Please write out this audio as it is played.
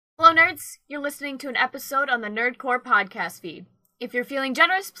nerds! You're listening to an episode on the Nerdcore podcast feed. If you're feeling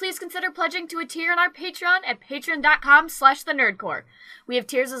generous, please consider pledging to a tier on our Patreon at patreon.com/thenerdcore. We have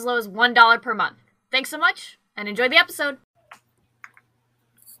tiers as low as $1 per month. Thanks so much, and enjoy the episode.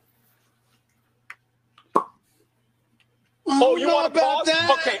 Oh, you want about that?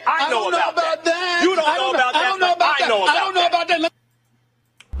 Okay, I know about that. You don't know about that. I don't know about that. I don't know about that.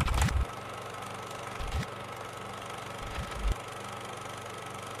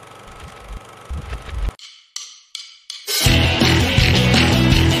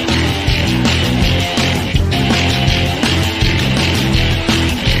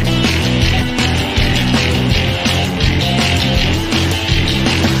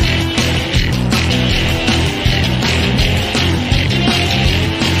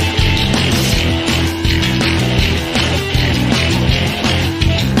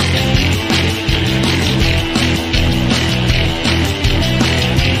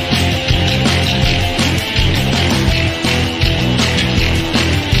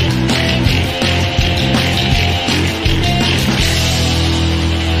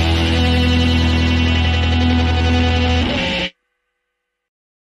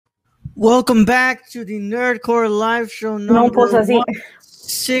 Welcome back to the Nerdcore live show number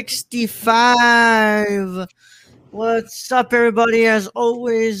 165. What's up, everybody? As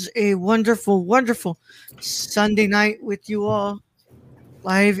always, a wonderful, wonderful Sunday night with you all,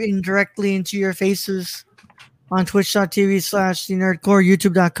 live indirectly into your faces on twitch.tv/thenerdcore,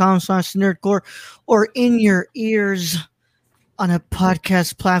 youtube.com/thenerdcore, or in your ears on a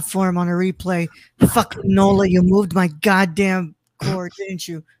podcast platform on a replay. Fuck Nola, you moved my goddamn cord, didn't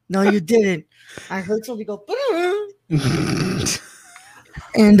you? No, you didn't. I heard somebody go.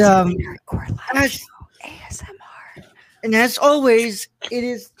 And as always, it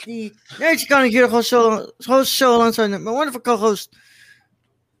is the Nerd Gonna Get host show alongside my wonderful co-host,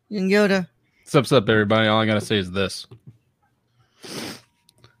 Young Yoda. What's up, everybody? All I gotta say is this.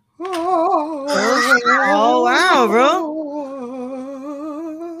 Oh wow, bro.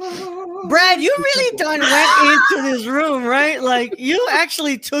 Brad, you really done went into this room, right? Like, you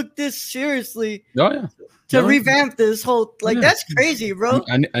actually took this seriously. Oh, yeah. To revamp this whole, like, yeah. That's crazy, bro.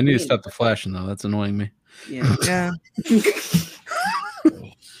 I need to stop the flashing, though. That's annoying me. Yeah. Yeah.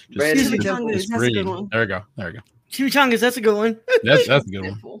 Brad, There we go. There we go. Chimichangas, that's a good one. That's a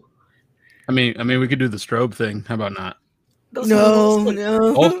good one. I mean, we could do the strobe thing. How about not? No.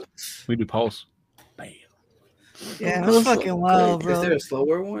 Pulse? We do pulse. Yeah, that's fucking wild, bro. Is there a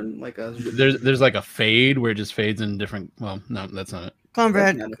slower one? Like there's like a fade where it just fades in different. Well, no, that's not it. Come on,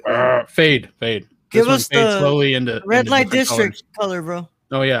 Brad. Fade. Give us the slowly into red into light district colors. color, bro.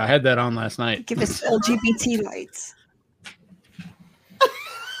 Oh yeah, I had that on last night. Give us LGBT lights.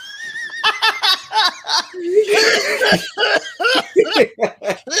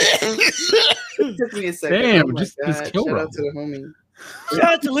 It took me a second. Damn, oh just Shout kill bro. out to the homie. Shout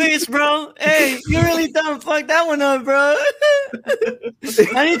out to Luis, bro. Hey, you really done fucked that one up, bro.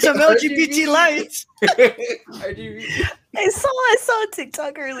 I need some LGBT lights. I saw a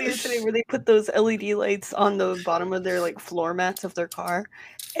TikTok earlier today where they put those LED lights on the bottom of their like floor mats of their car,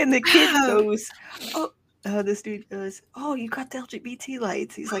 and the kid goes, this dude goes, "Oh, you got the LGBT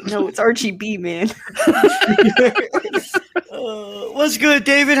lights?" He's like, "No, it's RGB, man." What's good,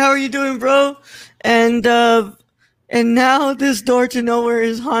 David? How are you doing, bro? And now this door to nowhere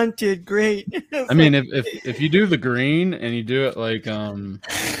is haunted. Great. I mean, if you do the green and you do it like let me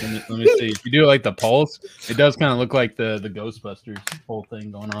see, if you do it like the pulse, it does kind of look like the Ghostbusters whole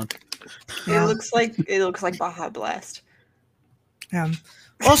thing going on. Yeah. It looks like Baja Blast. Yeah.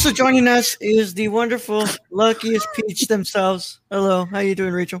 Also joining us is the wonderful Luckiest Peach themselves. Hello, how you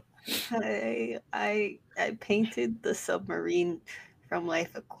doing, Rachel? I painted the submarine from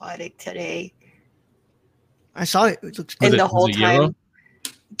Life Aquatic today. I saw it. It looks good. And the whole time,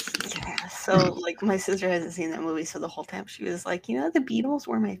 yeah. So like, my sister hasn't seen that movie, so the whole time she was like, "You know, the Beatles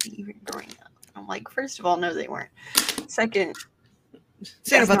were my favorite growing up." I'm like, first of all, no, they weren't. Second,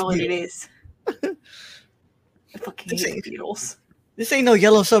 that's not what it is. I fucking hate the Beatles. This ain't no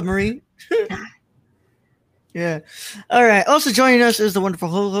Yellow Submarine. Yeah. All right. Also joining us is the wonderful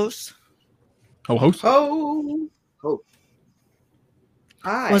host. Host. Oh.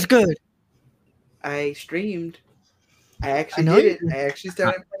 Hi. What's good? I streamed. I actually did it. I actually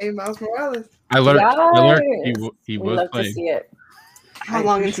started playing Miles Morales. I learned he was love playing. to see it. How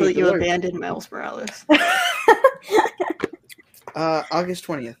long until you abandon Miles Morales? August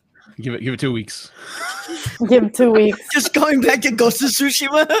 20th. Give it 2 weeks. Give him 2 weeks. Just going back to Ghost of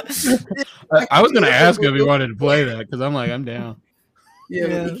Tsushima. I was gonna ask him if he wanted to play that because I'm like, I'm down. Yeah,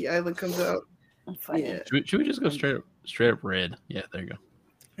 when Iki Island comes out. Yeah. Should we just go straight up red? Yeah, there you go.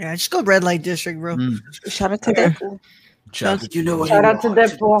 Yeah, just go red light district, bro. Shout out to Deadpool. Shout out to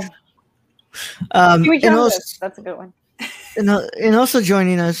Deadpool. And also, That's a good one. And also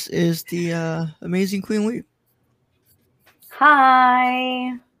joining us is the amazing Queen Weeb.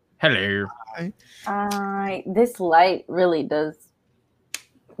 Hi. Hello. This light really does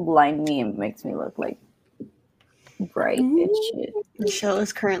blind me and makes me look like bright and shit. Michelle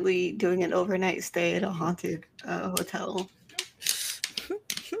is currently doing an overnight stay at a haunted hotel.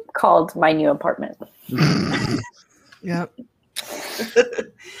 Called my new apartment. Yep.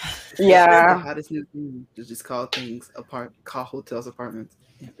 Yeah. The hottest new thing to just call things call hotels apartments.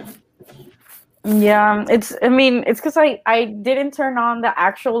 Yeah, it's because I didn't turn on the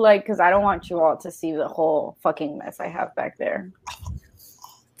actual light because I don't want you all to see the whole fucking mess I have back there.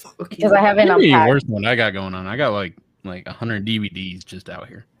 Because I haven't unpacked. Worse than what I got going on. I got like 100 DVDs just out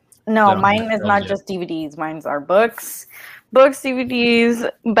here. No, mine is not just DVDs. Mine's are books,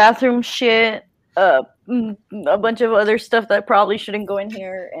 DVDs, bathroom shit, a bunch of other stuff that probably shouldn't go in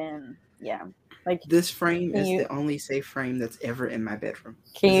here, and yeah. Like this frame is the only safe frame that's ever in my bedroom.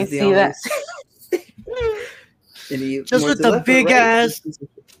 Can you see that? Just with the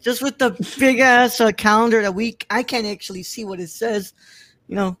big ass calendar that I can't actually see what it says.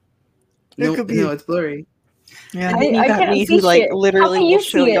 No, it's blurry. Yeah, I got me who like literally will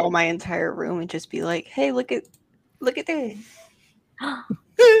show y'all my entire room and just be like, "Hey, look at this. look at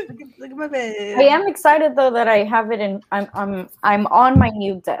my bed." I am excited though that I have it in. I'm on my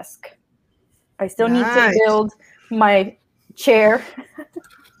new desk. I still need to build my chair.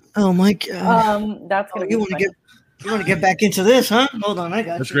 Oh my god! That's gonna be. You want to get back into this, huh? Hold on, I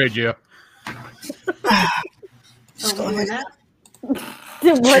got That's you. great, Gio.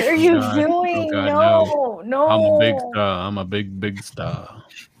 What are you doing? Oh, God, no. I'm a big star. I'm a big star.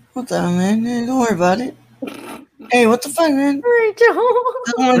 What's up, man? Don't worry about it. Hey, what the fuck, man? Rachel,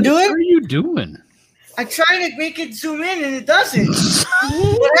 want to do it? What are you doing? I try to make it zoom in and it doesn't.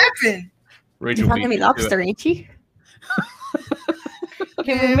 What happened? Rachel, you're calling me lobster, ain't you?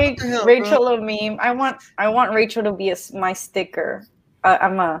 Can we make Rachel a meme? I want Rachel to be my sticker.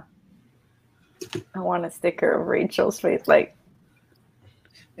 I want a sticker of Rachel's face, like.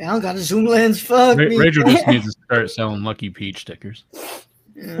 Yeah, I don't got a zoom lens. Fuck me. Rachel just needs to start selling Lucky Peach stickers.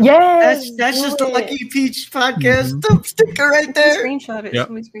 Yeah, that's just the Lucky Peach podcast sticker right there. Screenshot it. Yep.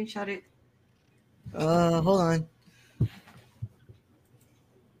 Somebody screenshot it. Hold on.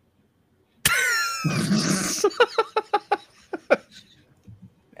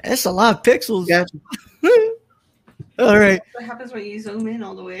 That's a lot of pixels. Yeah. All right. What happens when you zoom in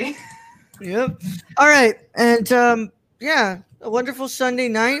all the way? Yep. All right. And yeah, a wonderful Sunday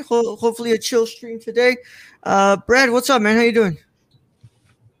night. Hopefully a chill stream today. Brad, what's up, man? How you doing?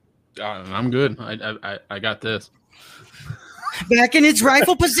 I'm good. I got this. Back in its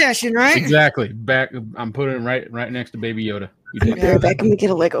rightful possession, right? Exactly. Back. I'm putting it right next to Baby Yoda. I'll be right back. I'm gonna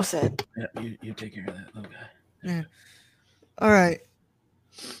get a Lego set. Yeah, you take care of that little guy. Yeah. All right.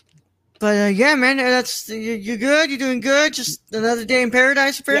 But yeah, man, you're good. You're doing good. Just another day in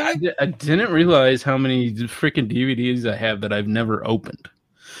paradise, apparently. Yeah, I didn't realize how many freaking DVDs I have that I've never opened.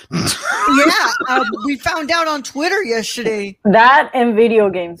 Yeah, we found out on Twitter yesterday. That and video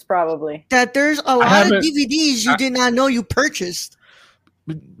games, probably. That there's a lot of DVDs you did not know you purchased.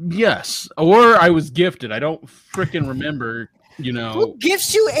 Yes, or I was gifted. I don't freaking remember. Who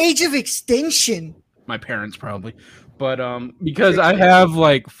gifts you Age of Extinction? My parents probably. But because I have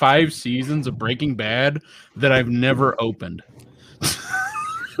like 5 seasons of Breaking Bad that I've never opened.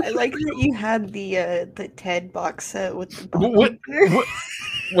 I like that you had the Ted box set with the what?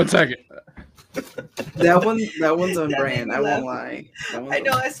 1 second. That one's on brand. I won't lie. I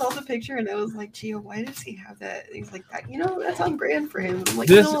know. I saw the picture and I was like, "Gio, why does he have that?" And he's like, "That that's on brand for him." I'm like,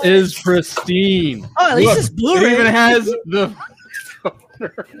 this is pristine. Oh, at least it's Blu-ray. It even has the.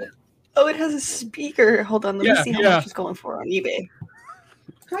 Oh, it has a speaker. Hold on, let me see how much it's going for on eBay.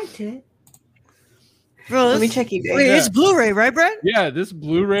 Hi, Ted. Bro, let me check eBay. Wait, it's Blu-ray, right, Brad? Yeah, this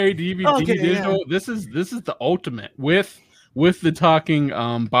Blu-ray DVD digital. This is the ultimate with the talking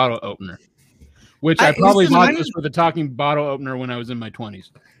bottle opener, which I probably bought this for the talking bottle opener when I was in my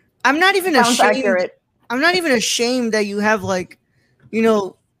 20s. I'm not even ashamed. Accurate. I'm not even ashamed that you have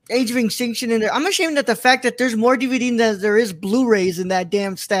Age of Extinction in there. I'm ashamed at the fact that there's more DVD than there is Blu-rays in that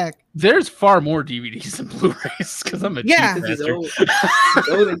damn stack. There's far more DVDs than Blu-rays because I'm a cheap bastard.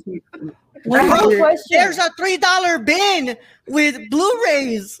 There's a $3 bin with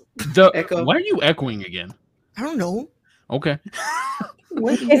Blu-rays. Why are you echoing again? I don't know. Okay.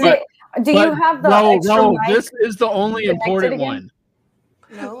 Do you have the No, this is the only important one.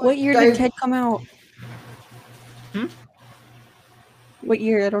 No, what year did Ted come out? What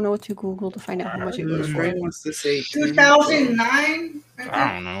year? I don't know what to Google to find out how much it goes for. Ray wants to say 2009.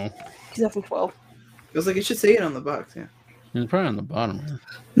 I don't know. 2012. Feels like it should say it on the box. Yeah. It's probably on the bottom. Man.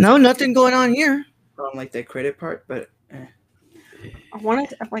 No, nothing going on here. On like that credit part, but. I wanted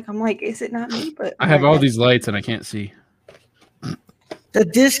to, I'm like, is it not me? But I have all these lights and I can't see. The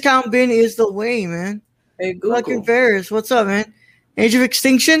discount bin is the way, man. Hey, Google. Fucking Ferris, what's up, man? Age of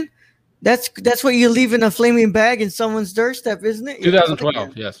Extinction? That's what you leave in a flaming bag in someone's doorstep, isn't it?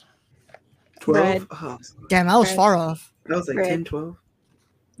 2012, yes. 12? Oh, damn, I was far off. that was like 10, 12.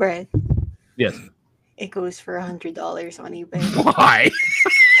 Brad. Yes. It goes for $100 on eBay. Why?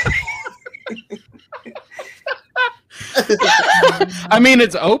 I mean,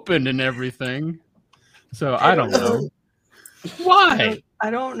 it's open and everything. So I don't know. Why? I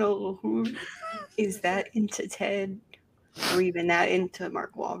don't know who is that into Ted, or even that into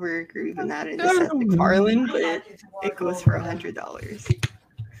Mark Wahlberg, or even that into Seth MacFarlane, but it goes for $100.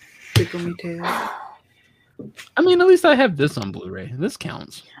 Tickle me tail. I mean, at least I have this on Blu-ray. This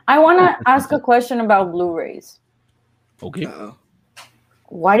counts. I want to ask a question about Blu-rays. Okay. Uh-oh.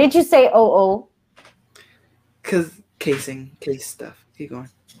 Why did you say oh? Because case stuff. Keep going.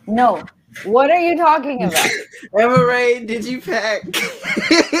 No. What are you talking about? Emma Ray, did you pack?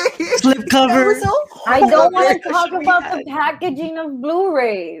 Slip cover. I don't want to talk about the packaging of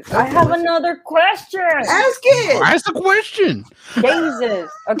Blu-rays. I have another question. Ask it. Ask the question.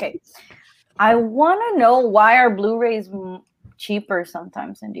 Jesus. Okay. I want to know why are Blu-rays cheaper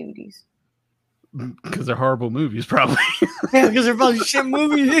sometimes than DVDs? Because they're horrible movies, probably. Yeah, because they're probably shit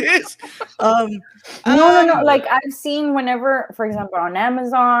movies. No. Like I've seen whenever, for example, on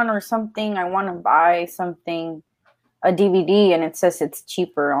Amazon or something, I want to buy something, a DVD, and it says it's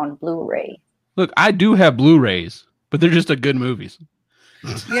cheaper on Blu-ray. Look, I do have Blu-rays, but they're just a good movies.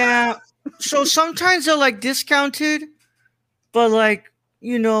 Yeah. So sometimes they're like discounted, but like,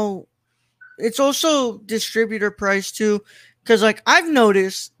 you know, it's also distributor price too. Because, like, I've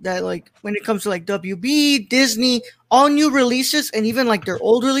noticed that, like, when it comes to, like, WB, Disney, all new releases, and even, like, their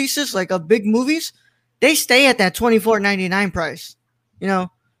old releases, like, of big movies, they stay at that $24.99 price. You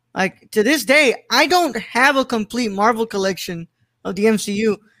know? Like, to this day, I don't have a complete Marvel collection of the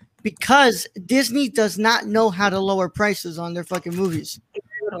MCU because Disney does not know how to lower prices on their fucking movies.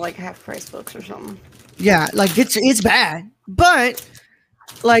 Like half-price books or something. Yeah, like, it's bad. But,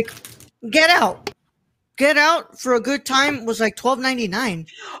 like, Get Out for a good time was like $12.99,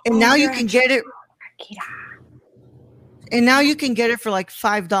 and now you can get it. And now you can get it for like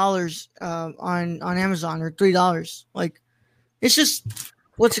 $5 on Amazon or $3. Like, it's just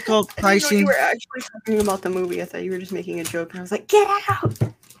what's it called? Pricing. You were actually talking about the movie. I thought you were just making a joke, and I was like, "Get out!"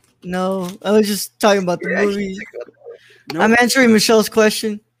 No, I was just talking about the movie. Nope. I'm answering Michelle's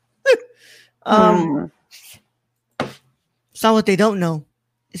question. It's not what they don't know;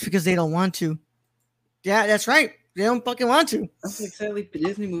 it's because they don't want to. Yeah, that's right. They don't fucking want to. That's like sadly,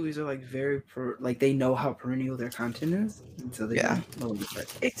 Disney movies are like like they know how perennial their content is, and so they know the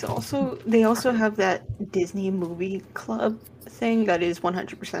price. It's also they also have that Disney movie club thing that is 100%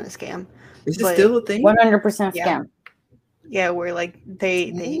 a scam. Is it still a thing? 100% scam. Yeah, where like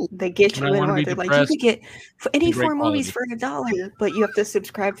they get you in, or they're like you could get any 4 movies for $1, but you have to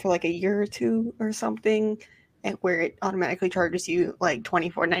subscribe for like a year or two or something, and where it automatically charges you like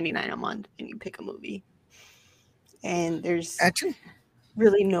 $24.99 a month, and you pick a movie. And there's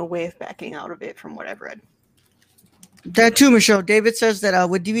really no way of backing out of it from what I've read. That too, Michelle. David says that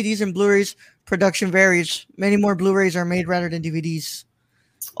with DVDs and Blu-rays, production varies. Many more Blu-rays are made rather than DVDs.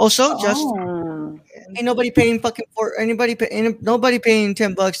 Also, ain't nobody paying nobody paying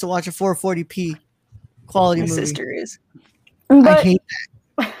 $10 to watch a 440p quality movie. My sister is. I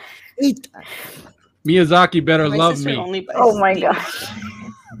hate that. Miyazaki better love me. Oh my gosh.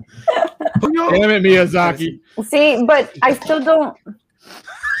 Damn it, Miyazaki. See, but I still don't.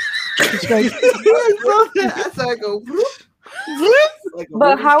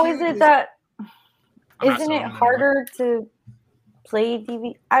 But how is it that? Isn't it harder to play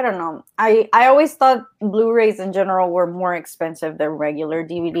DVD? I don't know. I always thought Blu-rays in general were more expensive than regular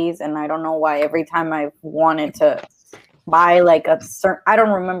DVDs, and I don't know why. Every time I wanted to buy like a certain, I don't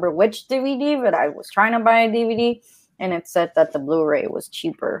remember which DVD, but I was trying to buy a DVD, and it said that the Blu-ray was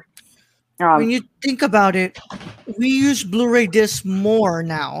cheaper. When you think about it, we use Blu-ray discs more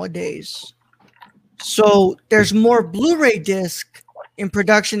nowadays. So there's more Blu-ray disc in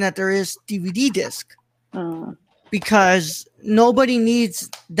production than there is DVD disc. Because nobody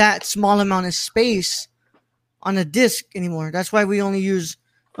needs that small amount of space on a disc anymore. That's why we only use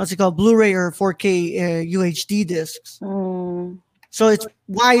what's it called, Blu-ray or 4K UHD discs. Mm. So it's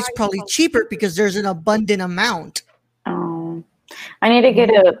why it's probably cheaper, because there's an abundant amount. I need to get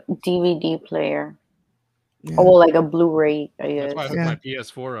a DVD player. Yeah. Oh, like a Blu-ray. I guess. That's why I hooked my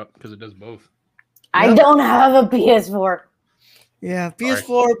PS4 up because it does both. I don't have a PS4. Yeah,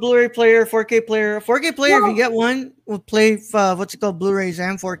 PS4, Blu-ray player, 4K player. 4K player, if you get one, will play what's it called, Blu-rays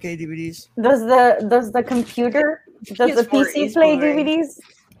and 4K DVDs. Does the computer, does the PC play DVDs?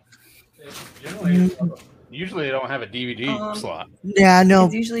 Usually they don't have a DVD slot. Yeah, no.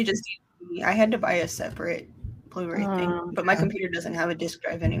 It's usually just DVD. I had to buy a separate Blu-ray thing, but my computer doesn't have a disc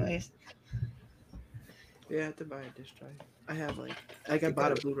drive anyways. Yeah, I have to buy a disc drive. I have I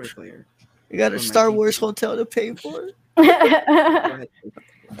bought a Blu-ray player. You got a Star Wars hotel to pay for.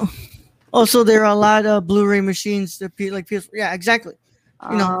 Also, there are a lot of Blu-ray machines that like PS. Yeah, exactly.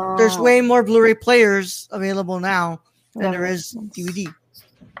 You know, there's way more Blu-ray players available now than there is DVD.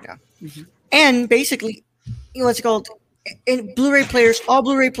 Yeah, and basically, you know what's it called? In Blu-ray players, all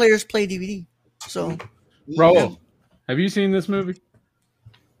Blu-ray players play DVD. So, Raul, have you seen this movie?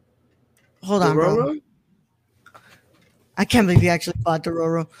 Hold on, bro. I can't believe he actually bought the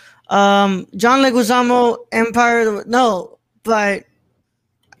Roro. John Leguizamo, Empire. No, but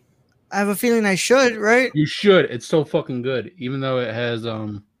I have a feeling I should, right? You should. It's so fucking good, even though it has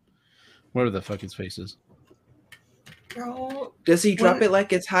what are the fuck his faces? Bro, does he drop it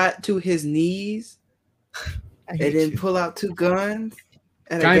like it's hot to his knees, and then pull out two guns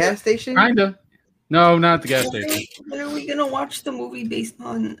at a gas station? Kinda. No, not at the gas station. When are we gonna watch the movie based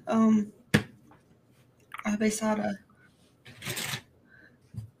on Abesada?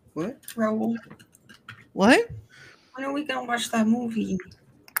 What? Raul. What? When are we gonna watch that movie?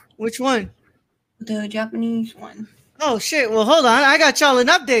 Which one? The Japanese one. Oh shit! Well, hold on. I got y'all an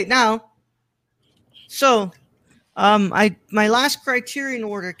update now. So, my last Criterion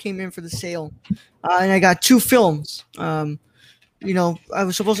order came in for the sale, and I got 2 films. You know, I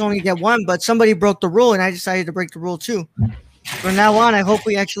was supposed to only get one, but somebody broke the rule, and I decided to break the rule too. From now on, I hope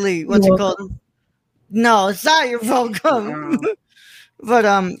we actually what's it called? No, it's not your welcome. But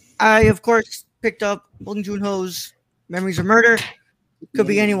I of course picked up Bong Joon-ho's Memories of Murder. Could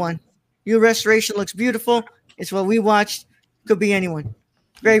be anyone. New Restoration looks beautiful. It's what we watched. Could be anyone.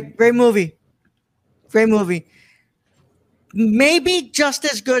 Great movie. Great movie. Maybe just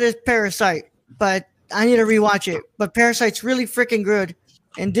as good as Parasite, but I need to rewatch it. But Parasite's really freaking good,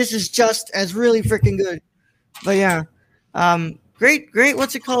 and this is just as really freaking good. But yeah, great.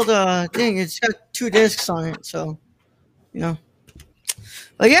 What's it called? Thing. It's got 2 discs on it, so you know.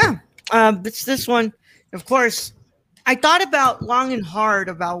 But yeah, it's this one. Of course, I thought about long and hard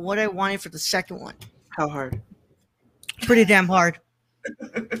about what I wanted for the second one. How hard? Pretty damn hard.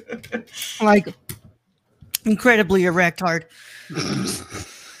 Like, incredibly erect hard.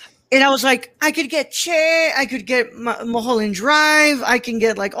 And I was like, I could get Che, I could get Mulholland Drive, I can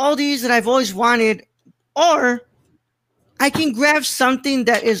get like all these that I've always wanted, or I can grab something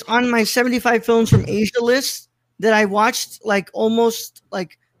that is on my 75 films from Asia list that I watched like almost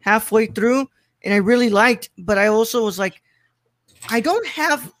like halfway through and I really liked, but I also was like, I don't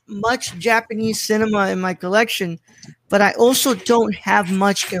have much Japanese cinema in my collection, but I also don't have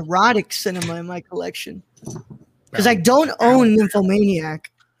much erotic cinema in my collection because I don't own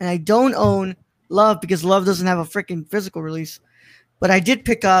Nymphomaniac and I don't own Love because Love doesn't have a freaking physical release, but I did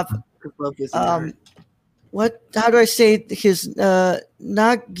pick up how do I say his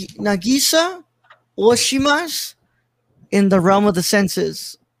Nagisa Oshima's In the Realm of the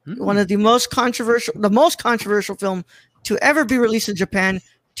Senses. One of the most controversial film to ever be released in Japan.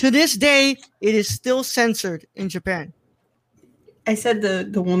 To this day, it is still censored in Japan. I said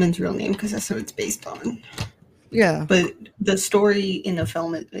the woman's real name because that's what it's based on. Yeah. But the story in the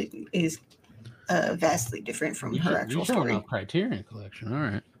film is vastly different from her actual story. Criterion Collection. All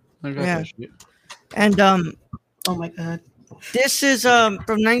right. I got that shit. And oh my god. This is from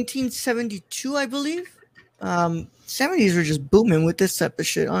 1972, I believe. 70s were just booming with this type of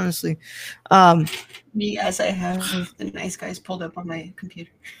shit, honestly. Yes, I have the Nice Guys pulled up on my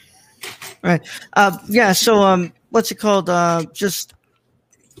computer. Right. Yeah, so what's it called? Just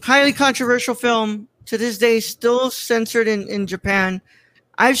highly controversial film. To this day, still censored in Japan.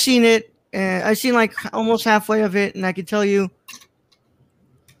 I've seen it. I've seen like almost halfway of it, and I can tell you,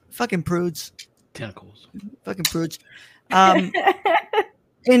 fucking prudes. Tentacles. Fucking prudes.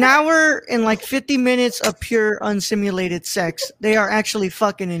 An hour and like 50 minutes of pure unsimulated sex. They are actually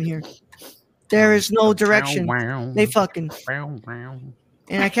fucking in here. There is no direction. They fucking.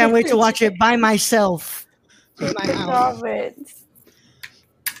 And I can't wait to watch it by myself. In my house. Stop it.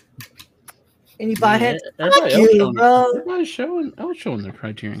 Any bothead? Fuck you, bro. I was showing the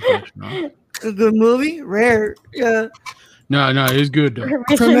Criterion Collection. Huh? A good movie? Rare. Yeah. No, it's good though.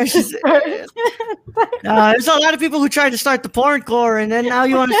 There's a lot of people who tried to start the porn core, and then now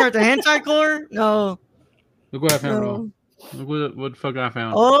you want to start the hentai core? No. Look what I found, bro. Look what the fuck I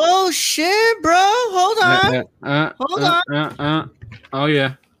found. Oh shit, bro! Hold on. Hold on. Oh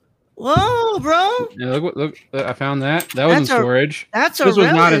yeah. Whoa, bro! Yeah, look! I found that. That was in storage. This was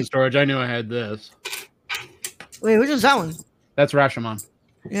not in storage. I knew I had this. Wait, which one's that one? That's Rashomon.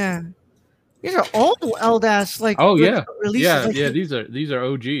 Yeah, these are old ass like. Oh yeah, releases. yeah. These are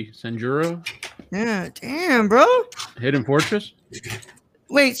OG Senjuro. Yeah, damn, bro. Hidden Fortress.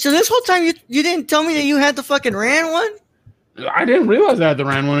 Wait, so this whole time you didn't tell me that you had the fucking Ran one? I didn't realize I had the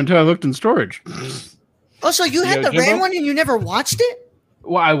Ran one until I looked in storage. Oh, so you had the Ran one and you never watched it?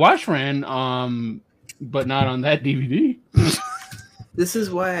 Well, I watched Ran, but not on that DVD. This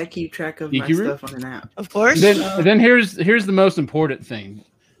is why I keep track of my stuff on an app. Of course. Then here's the most important thing.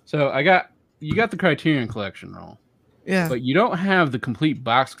 So you got the Criterion Collection roll. Yeah. But you don't have the complete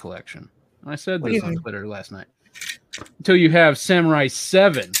box collection. I said this on Twitter last night. Until you have Samurai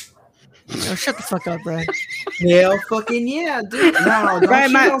 7. Oh, shut the fuck up, Brad. Hell fucking yeah, dude. No, don't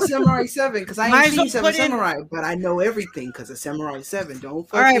Brad, shit on Samurai 7 because I ain't seen 7 Samurai, but I know everything because of Samurai 7. Don't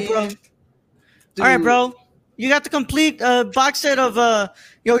fucking... All right, bro. Dude. All right, bro. You got the complete box set of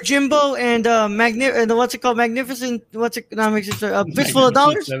Yojimbo and what's it called? Magnificent. What's economics? Fistful of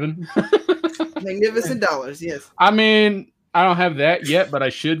Dollars. 7. Magnificent Dollars. Yes. I mean, I don't have that yet, but I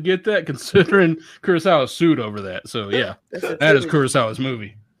should get that considering Kurosawa sued over that. So yeah, that is Kurosawa's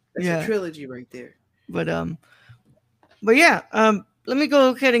movie. That's a trilogy right there. But yeah. Let me go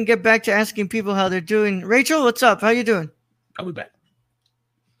ahead and get back to asking people how they're doing. Rachel, what's up? How you doing? I'll be back.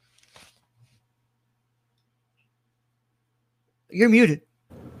 You're muted.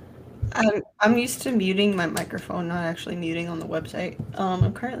 I'm used to muting my microphone, not actually muting on the website.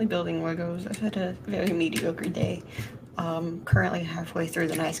 I'm currently building Legos. I've had a very mediocre day. Currently halfway through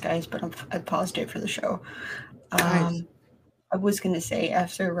The Nice Guys, but I paused it for the show. Nice. I was going to say,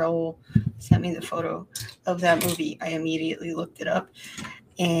 after Raul sent me the photo of that movie, I immediately looked it up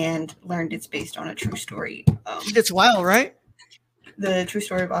and learned it's based on a true story. It's wild, right? The true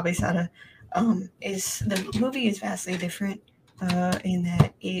story of Abe Sada the movie is vastly different in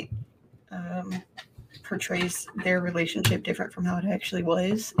that it portrays their relationship different from how it actually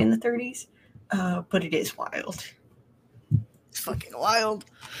was in the 30s, but it is wild. It's fucking wild.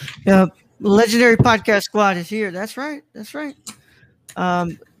 Yeah. Legendary Podcast Squad is here. That's right.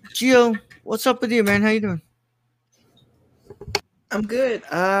 Gio, what's up with you, man? How you doing? I'm good.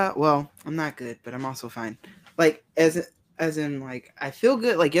 Well, I'm not good, but I'm also fine. Like as in like I feel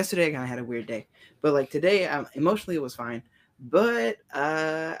good. Like yesterday, I kind of had a weird day, but like today, emotionally it was fine. But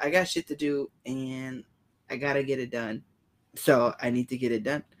I got shit to do, and I gotta get it done. So I need to get it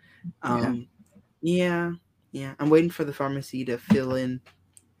done. Yeah. I'm waiting for the pharmacy to fill in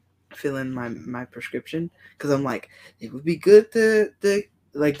my prescription because I'm like, it would be good to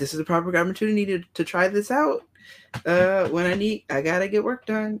like this is a proper opportunity to try this out when I gotta get work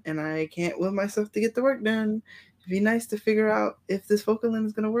done and I can't will myself to get the work done. It'd be nice to figure out if this Focalin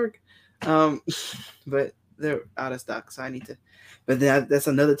is gonna work, but they're out of stock, so I need to. But that's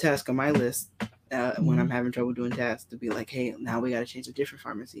another task on my list when I'm having trouble doing tasks to be like, hey, now we gotta change a different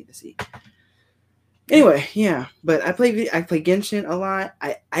pharmacy to see. Anyway, yeah, but I play Genshin a lot.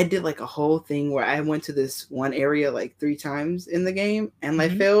 I did like a whole thing where I went to this one area like 3 times in the game and I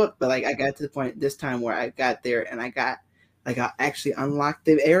failed, but like I got to the point this time where I got there and I actually unlocked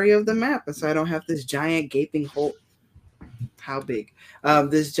the area of the map, and so I don't have this giant gaping hole. How big?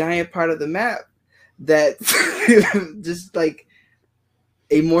 This giant part of the map that just like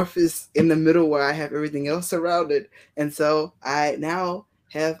amorphous in the middle where I have everything else surrounded, and so I now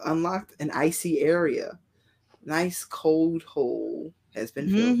have unlocked an icy area. Nice cold hole has been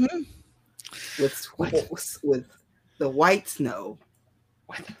filled with the white snow.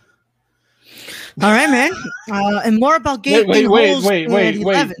 What? All right, man. And more about gaping holes. Wait.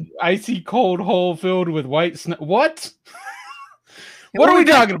 Icy cold hole filled with white snow. What? What are we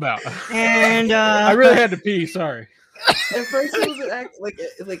talking about? And I really had to pee. Sorry. At first it was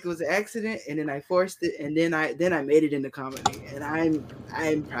it was an accident, and then I forced it, and then I made it into comedy, and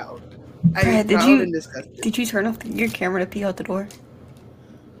I'm proud. Did you turn off your camera to pee out the door?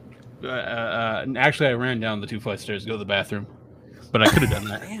 Actually, I ran down the 2 flight stairs to go to the bathroom, but I could have done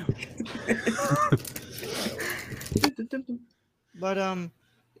that. But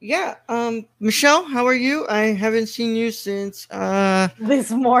yeah, Michelle, how are you? I haven't seen you since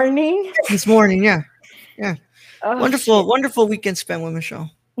this morning. This morning, yeah. Oh, wonderful weekend spent with Michelle.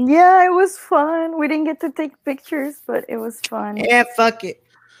 Yeah, it was fun. We didn't get to take pictures, but it was fun. Yeah, fuck it.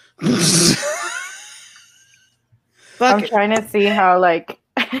 I'm trying to see how like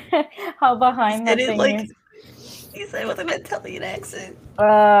how behind that Said it thing like is. he said it with an Italian accent.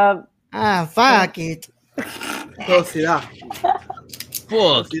 Fuck it. Velocidad.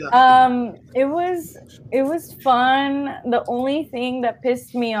 Fuck. It was fun. The only thing that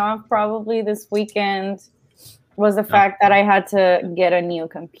pissed me off probably this weekend was the fact that I had to get a new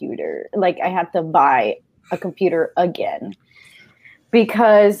computer. Like I had to buy a computer again.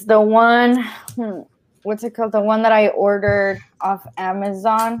 Because the one what's it called? The one that I ordered off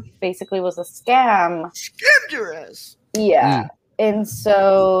Amazon basically was a scam. Scandalous. Yeah. And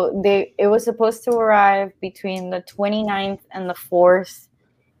so it was supposed to arrive between the 29th and the 4th,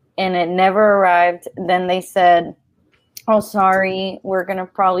 and it never arrived. Then they said, oh, sorry, we're going to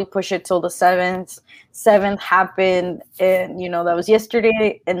probably push it till the 7th. 7th happened, and, that was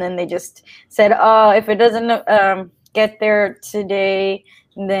yesterday. And then they just said, if it doesn't get there today,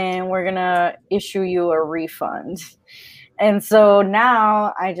 then we're going to issue you a refund. And so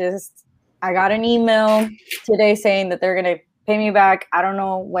now I got an email today saying that they're going to pay me back. I don't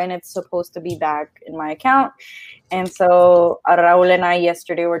know when it's supposed to be back in my account. And so Raul and I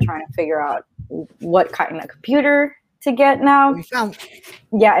yesterday were trying to figure out what kind of computer to get now. We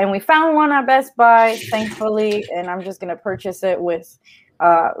found one at Best Buy, thankfully, and I'm just gonna purchase it with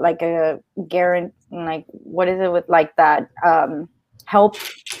like a guarantee, like what is it with like that help?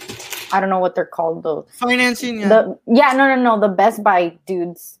 I don't know what they're called though. Financing. No, the Best Buy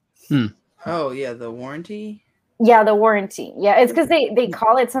dudes. Oh yeah, the warranty. Yeah, the warranty. Yeah, it's because they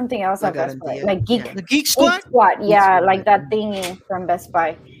call it something else at Best Buy, like the Geek Squad. Geek Squad, yeah, like that thingy from Best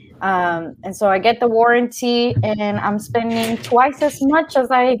Buy. And so I get the warranty, and I'm spending twice as much as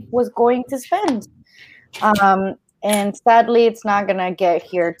I was going to spend. And sadly, it's not gonna get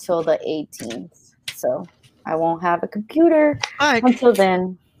here till the 18th, so I won't have a computer until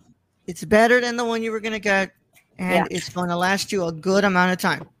then. It's better than the one you were gonna get, and it's gonna last you a good amount of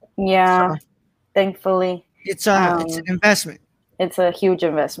time. Yeah, thankfully. It's an investment. It's a huge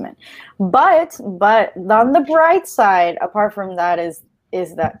investment, but on the bright side, apart from that, is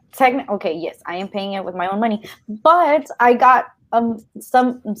that okay, yes, I am paying it with my own money, but I got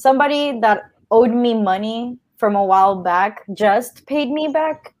somebody that owed me money from a while back just paid me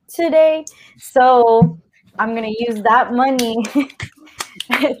back today, so I'm gonna use that money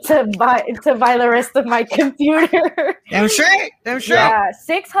to buy the rest of my computer. Damn straight. Yeah,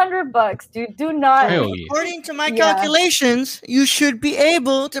 $600, dude. Do not. According to my calculations, you should be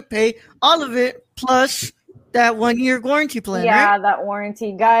able to pay all of it plus that 1-year warranty plan. Yeah, right? that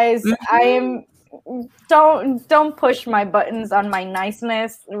warranty, guys. I am. Don't push my buttons on my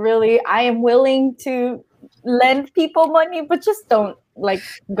niceness. Really, I am willing to lend people money, but just don't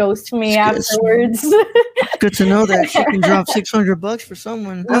ghost me afterwards. It's good to know that she can drop $600 for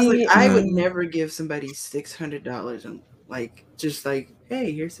someone. I would never give somebody $600 and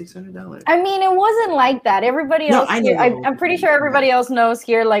hey, here's $600. I mean, it wasn't like that. Everybody else, I'm pretty sure everybody else knows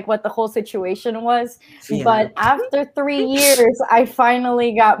here what the whole situation was. Yeah. But after 3 years, I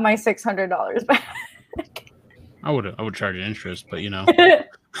finally got my $600 back. I would charge interest, but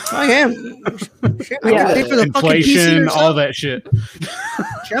I am. Pay for the inflation, all that shit.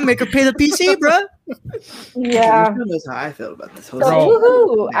 I'll make her pay the PC, bro. Yeah. That's how I feel about this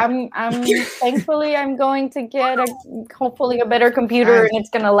whole thing. I'm thankfully I'm going to get hopefully a better computer, and it's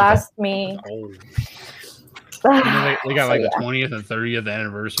gonna last me. They got the 20th and 30th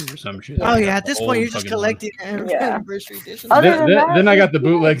anniversary or some shit. Oh yeah, at this point you're just collecting anniversary editions. Then I got the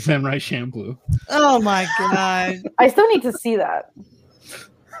bootleg Samurai Champloo. Oh my god! I still need to see that.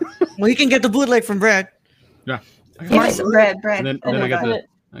 Well, you can get the bootleg from Brad. Yeah. Brad. And then I got the.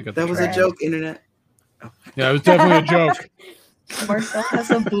 That was a joke, internet. Oh. Yeah, it was definitely a joke. Marcel has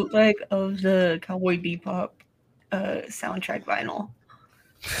a bootleg of the Cowboy Bebop soundtrack vinyl.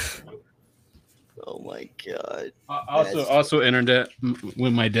 Oh my god! Also, internet.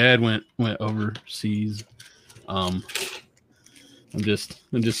 When my dad went overseas, I'm just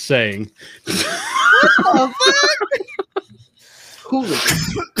saying. What the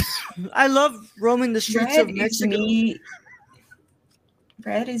fuck? I love roaming the streets of Mexico.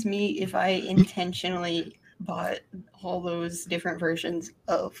 Brad is me if I intentionally bought all those different versions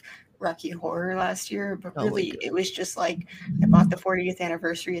of Rocky Horror last year, but really it was just I bought the 40th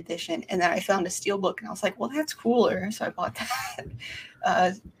anniversary edition, and then I found a steelbook, and I was like, well, that's cooler, so I bought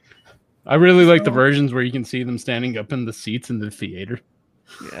that. I really like the versions where you can see them standing up in the seats in the theater.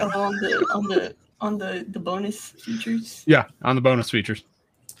 Yeah. On the bonus features. Yeah, on the bonus features.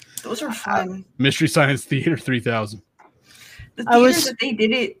 Those are fun. Mystery Science Theater 3000. The theater that they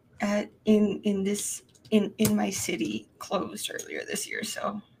did it at in my city closed earlier this year,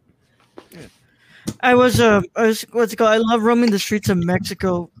 so. I was what's it called? I love roaming the streets of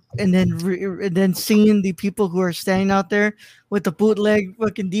Mexico and then seeing the people who are standing out there with the bootleg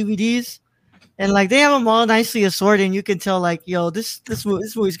fucking DVDs, and like they have them all nicely assorted, and you can tell like, yo, this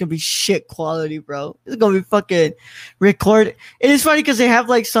movie's gonna be shit quality, bro. It's gonna be fucking recorded. It is funny because they have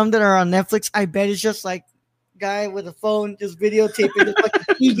like some that are on Netflix. I bet it's just like guy with a phone just videotaping the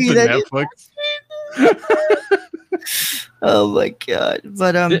fucking TV that Netflix. Oh my god!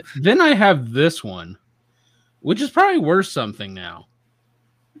 But then I have this one, which is probably worth something now.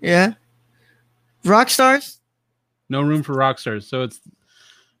 Yeah, rock stars. No room for rock stars. So it's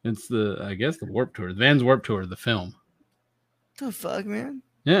the I guess the Warped Tour, Vans Warped Tour, the film. The fuck, man.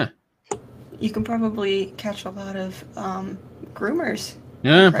 Yeah. You can probably catch a lot of groomers.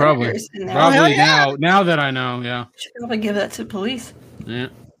 Yeah, probably. Probably yeah. now that I know, yeah. Should probably give that to police. Yeah.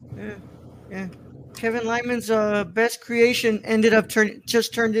 Kevin Lyman's best creation ended up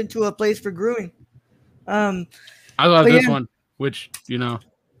turned into a place for grooming. I love this one, which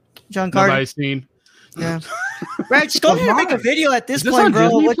John Carter. nobody's seen. Yeah. Right, just go ahead and make a video at this point, bro.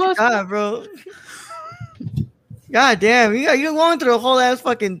 Disney What Plus? you got, bro? God damn, you're going through a whole ass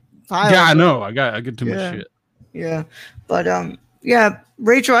fucking pile. Yeah, I know. I get too much shit. Yeah, but yeah,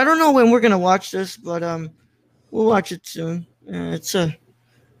 Rachel, I don't know when we're gonna watch this, but we'll watch it soon. It's a.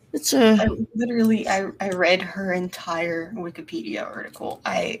 I read her entire Wikipedia article.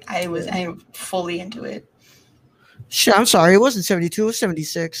 I'm fully into it. Shit, I'm sorry, it wasn't 72, it was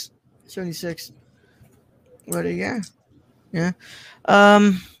 76. 76. But yeah.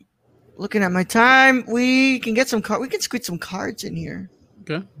 Looking at my time, we can get some we can squeeze some cards in here.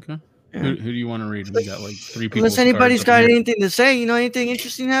 Okay. Yeah. Who do you want to read? We got like 3 people. Unless anybody's got anything to say, anything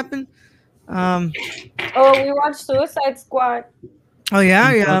interesting happened? Oh, we watched Suicide Squad. Oh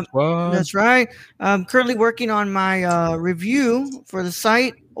yeah, that's right. I'm currently working on my review for the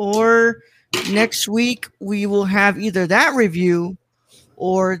site, or next week we will have either that review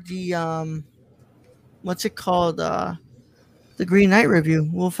or the what's it called? The Green Knight review.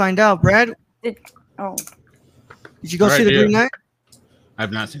 We'll find out. Brad, did you go see the Green Knight?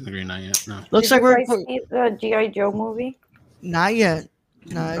 I've not seen the Green Knight yet. No. Looks like we're see the G.I. Joe movie. Not yet.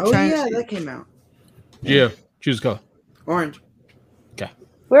 No. That came out. Yeah, choose color. Orange. Okay.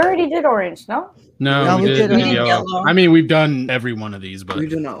 We already did orange, no? No, we did yellow. I mean, we've done every one of these, but we've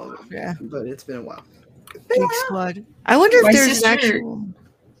done all of them. Yeah, but it's been a while. Geek Squad. I wonder if there's an actual.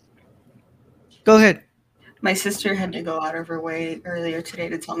 Go ahead. My sister had to go out of her way earlier today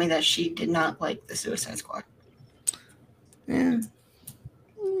to tell me that she did not like the Suicide Squad. Yeah.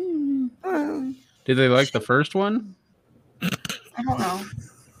 Did they like the first one? I don't know.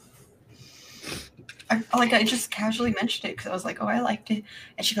 I just casually mentioned it because I was like, oh, I liked it.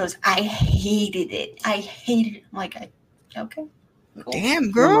 And she goes, I hated it. I'm like, okay. Cool. Damn,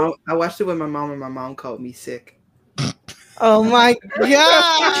 girl. I watched it with my mom, and my mom called me sick. Oh my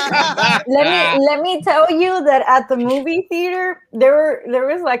god! Let me tell you that at the movie theater there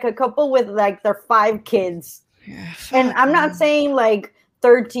was like a couple with like their 5 kids, and I'm not saying like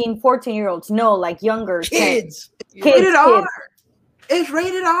 13, 14-year-olds. No, like younger kids. Rated R. It's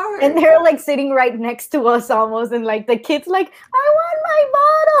rated R. And they're like sitting right next to us almost, and like the kids like, I want my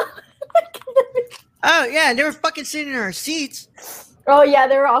bottle. Oh yeah, they were fucking sitting in our seats. Oh yeah,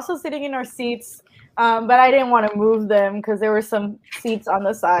 they were also sitting in our seats. But I didn't want to move them because there were some seats on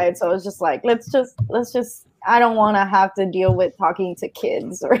the side. So I was just like, let's just. I don't want to have to deal with talking to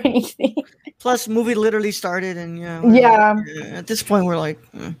kids or anything. Plus, movie literally started, and at this point, we're like,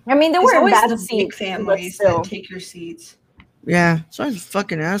 I mean, there were bad seat families that take your seats. Yeah, some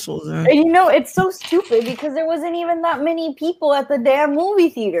fucking assholes. And it's so stupid because there wasn't even that many people at the damn movie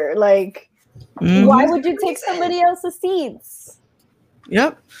theater. Like, why would you take somebody else's seats?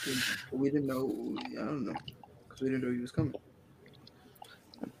 Yep. We didn't know. I don't know. Because we didn't know he was coming.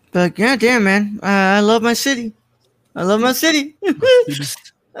 But yeah, damn, man. I love my city.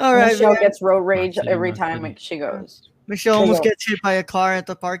 All right. Michelle gets road rage every time she goes. Michelle almost gets hit by a car at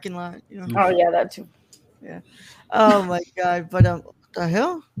the parking lot. Oh, yeah, that too. Yeah. Oh, my God. But what the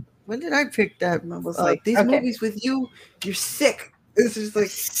hell? When did I pick that? I was like, these movies with you, you're sick. It's just like,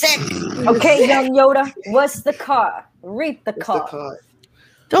 sick. Okay, young Yoda. What's the car? Read the car.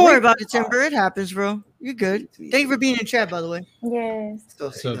 Don't worry about it, Timber. It happens, bro. You're good. Thank you for being in chat, by the way. Yes.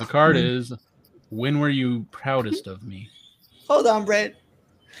 So the card is, when were you proudest of me? Hold on, Brett.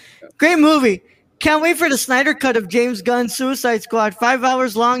 Great movie. Can't wait for the Snyder cut of James Gunn's Suicide Squad. 5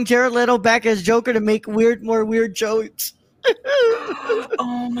 hours long. Jared Leto back as Joker to make more weird jokes.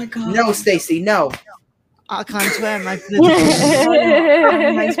 Oh my god. No, Stacy, no. I can't swear, my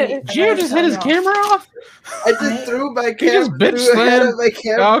Jared just had his camera off. I just threw my camera. He just bitch slammed. My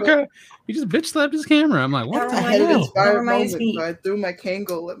camera. Okay. He just bitch slapped his camera. I'm like, what the I had an hell? inspired moment, so I threw my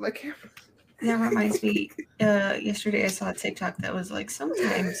Kangol at my camera. That reminds me. Yesterday I saw a TikTok that was like,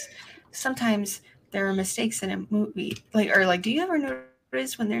 sometimes there are mistakes in a movie. Do you ever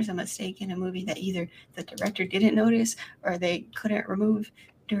notice when there's a mistake in a movie that either the director didn't notice or they couldn't remove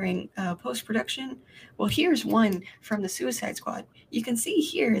during post-production? Well, here's one from the Suicide Squad. You can see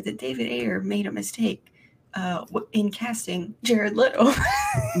here that David Ayer made a mistake in casting Jared Leto.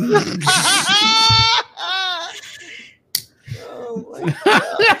 Oh my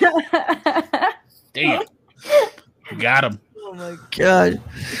god! Damn, got him. Oh my god!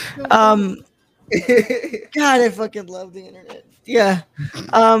 God, I fucking love the internet. Yeah.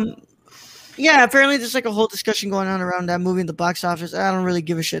 Yeah, apparently there's like a whole discussion going on around that movie in the box office. I don't really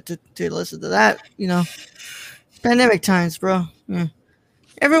give a shit to listen to that, Pandemic times, bro. Yeah.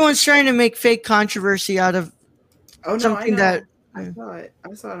 Everyone's trying to make fake controversy out of something that I saw it.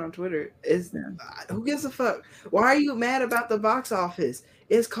 I saw it on Twitter. Who gives a fuck? Why are you mad about the box office?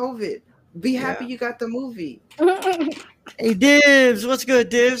 It's COVID. Be happy you got the movie. Hey, Dibs. What's good,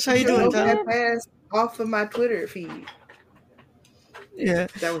 Dibs? How you doing, Tom? I passed off of my Twitter feed. Yeah.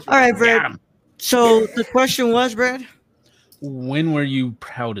 That was all right, Brad. So the question was, Brad? When were you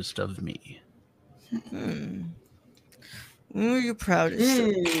proudest of me? When were you proudest of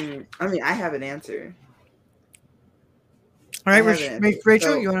me? I mean, I have an answer. All right,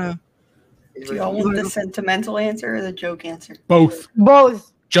 Rachel, you want to... Do y'all want the sentimental answer or the joke answer? Both.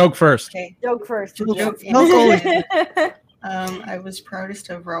 Joke first. Okay. Joke first. Joke answer. I was proudest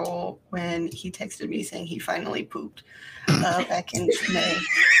of Raul when he texted me saying he finally pooped back in May.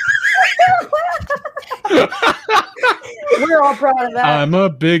 We're all proud of that. I'm a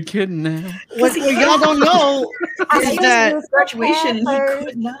big kid now. What y'all don't know is that graduation and he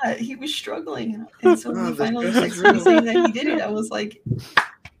could not. He was struggling. And so when he finally texted me saying that he did it, I was like...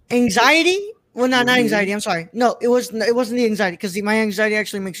 Anxiety? Well, not anxiety. I'm sorry. No, it wasn't the anxiety because my anxiety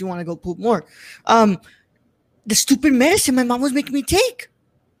actually makes you want to go poop more. The stupid medicine my mom was making me take.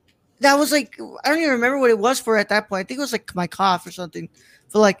 That was like, I don't even remember what it was for at that point. I think it was like my cough or something.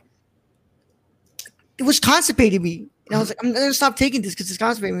 It was constipating me. And I was like, I'm going to stop taking this because it's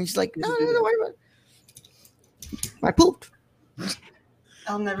constipating me. She's like, no, don't worry about it. I pooped.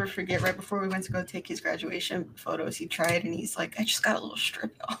 I'll never forget right before we went to go take his graduation photos, he tried and he's like, I just got a little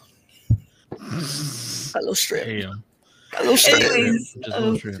strip on. A little strip. Damn. Anyways,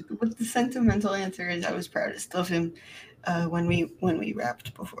 what the sentimental answer is, I was proudest of him when we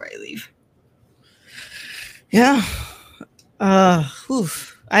wrapped before I leave. Yeah.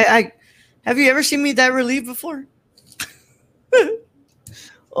 I have you ever seen me that relieved before?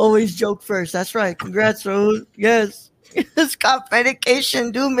 Always joke first. That's right. Congrats, Rose. Yes. This cough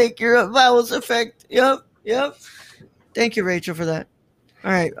medication do make your bowels affect. Yep. Thank you, Rachel, for that.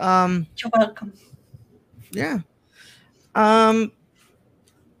 All right. You're welcome. Yeah.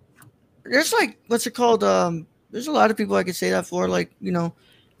 There's like, what's it called? There's a lot of people I could say that for. Like,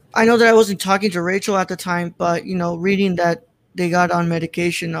 I know that I wasn't talking to Rachel at the time, but reading that they got on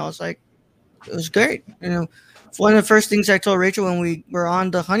medication, I was like, it was great. One of the first things I told Rachel when we were on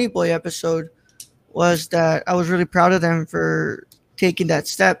the Honey Boy episode was that I was really proud of them for taking that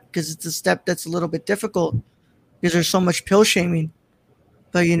step because it's a step that's a little bit difficult because there's so much pill shaming.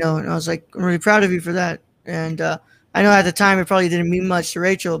 But, and I was like, I'm really proud of you for that. And I know at the time it probably didn't mean much to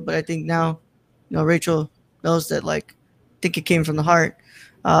Rachel, but I think now, Rachel knows that, like, I think it came from the heart.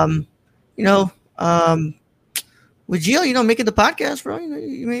 With Gio, making the podcast, bro,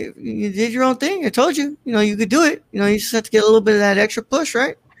 you did your own thing. I told you, you could do it. You just have to get a little bit of that extra push,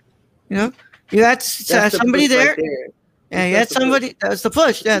 right? You had somebody there. Right there. Yeah, you had somebody. That's the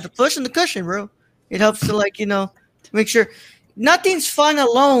push. Yeah, the push and the cushion, bro. It helps to make sure. Nothing's fun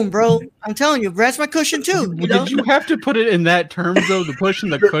alone, bro. I'm telling you, Brad's my cushion too. Did you have to put it in that terms though? The push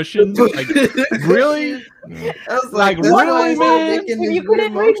and the cushion, like really? I was like really, man? You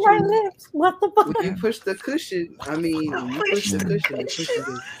couldn't read my lips. What the fuck? You push the cushion. I mean, you push the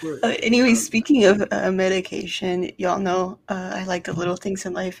cushion. Anyway, speaking of medication, y'all know I like the little things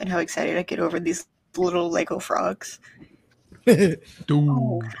in life and how excited I get over these little Lego frogs. I'm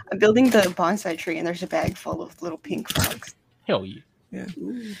building the bonsai tree, and there's a bag full of little pink frogs. Hell yeah. Yeah.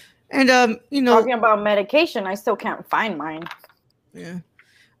 And talking about medication, I still can't find mine. Yeah.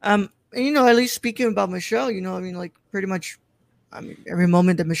 And at least speaking about Michelle, pretty much every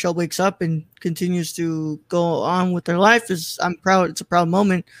moment that Michelle wakes up and continues to go on with their life I'm proud. It's a proud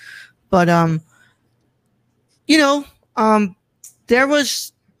moment. But there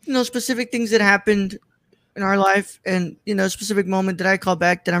was specific things that happened in our life and a specific moment that I call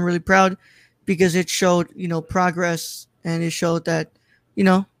back that I'm really proud because it showed progress. And it showed that,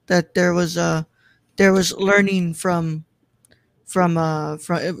 that that there was learning from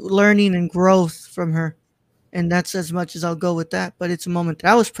learning and growth from her, and that's as much as I'll go with that. But it's a moment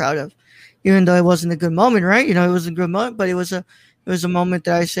that I was proud of, even though it wasn't a good moment, right? You know, it was a good moment, but it was a moment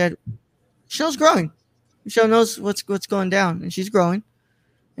that I said, Michelle's growing. Michelle knows what's going down, and she's growing,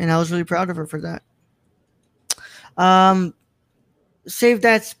 and I was really proud of her for that. Save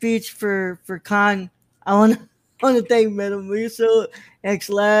that speech for Khan. I want to thank Metamucil,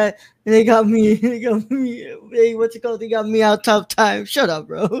 X-Lad, and they got me, hey, what's it called? They got me out top time. Shut up,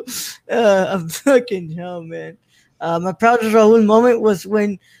 bro. I'm fucking hell, man. My proudest Raul moment was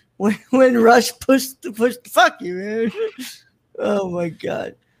when Rush pushed fuck you, man. Oh my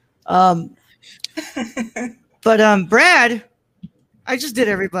god. But Brad, I just did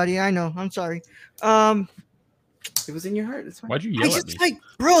everybody. I know. I'm sorry. It was in your heart. That's fine. Why'd you yell at me? Like,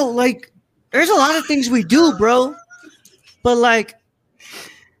 bro, like, there's a lot of things we do, bro. But like,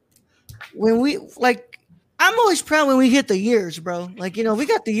 when we like, I'm always proud when we hit the years, bro. Like, you know, we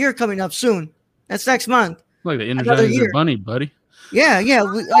got the year coming up soon. That's next month. Like the Energizer Bunny, buddy. Yeah.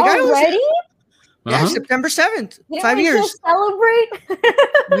 Already? Yeah, September 7th. Can't 5 we years. just celebrate?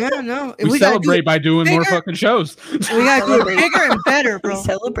 Yeah, no. We celebrate by doing more fucking shows. We gotta do it bigger and better, bro. We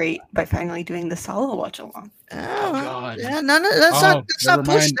celebrate by finally doing the solo watch along. Oh God. Yeah, no, let's not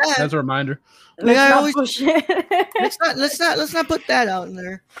push that. That's a reminder. Push it. Let's not put that out in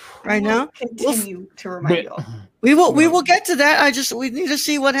there right now. Continue to remind y'all. We will get to that. We need to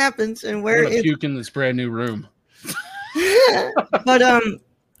see what happens and where it puke in this brand new room. But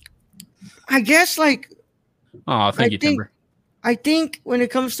I guess like thank you, Timber. I think when it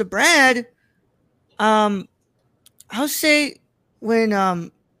comes to Brad, I'll say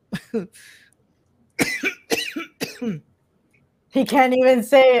when he can't even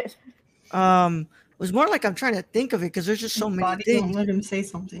say it. It was more like I'm trying to think of it because there's just so many things. Don't let him say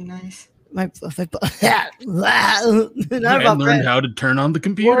something nice. And learned how to turn on the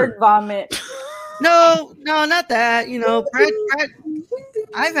computer. Word vomit. No, not that. You know, Brad.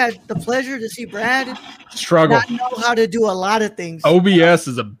 I've had the pleasure to see Brad struggle. Not know how to do a lot of things. OBS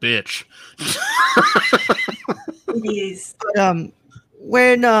is a bitch. Yes. But,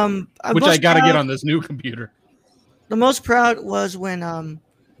 when which I got to get on this new computer. The most proud was when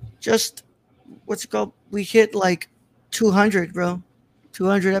just what's it called? We hit like 200, bro.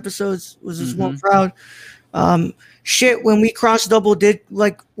 200 episodes was just more proud. Shit, when we crossed double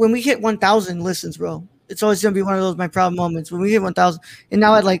when we hit 1,000 listens, bro. It's always gonna be one of those my proud moments when we hit 1,000. And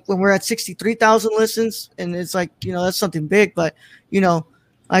now when we're at 63,000 listens, and it's like, you know, that's something big. But you know,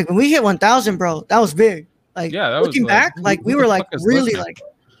 like when we hit 1,000, bro, that was big. Like looking back, like we were like really like,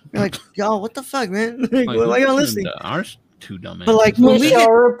 we're like, yo, what the fuck, man? Like, why y'all listening? Ours too dumb. But like when we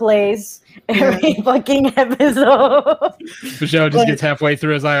replays every fucking episode. Michelle just gets halfway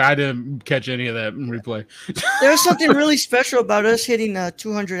through. It's like I didn't catch any of that replay. There's something really special about us hitting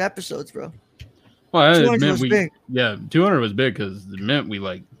 200 episodes, bro. Well, 200 was big. Yeah, 200 was big because it meant we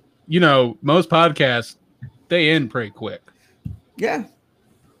like, you know, most podcasts they end pretty quick. Yeah,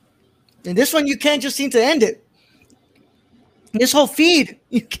 and this one you can't just seem to end it. This whole feed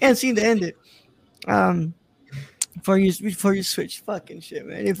you can't seem to end it. Before you switch fucking shit,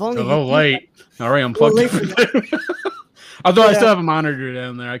 man. If only a little late. Already unplugged everything. Although I still have a monitor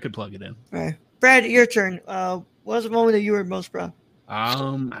down there, I could plug it in. All right, Brad, your turn. What was the moment that you were most proud?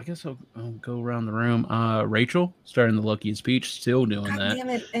 I guess I'll go around the room. Rachel, starting the luckiest peach, still doing God that. Damn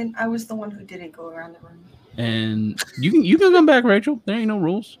it! And I was the one who didn't go around the room. And you can come back, Rachel. There ain't no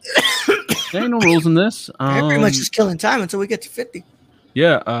rules. There ain't no rules in this. I'm pretty much just killing time until we get to 50.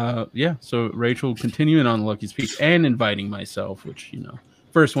 Yeah. So Rachel continuing on the luckiest peach and inviting myself, which, you know,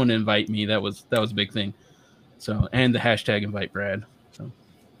 first one to invite me. That was a big thing. So, and the hashtag invite Brad. So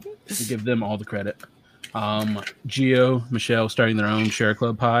we give them all the credit. Gio, Michelle starting their own Share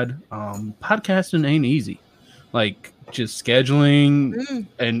Club pod. Podcasting ain't easy. Like just scheduling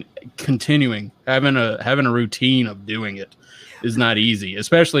and continuing, having a routine of doing it is not easy,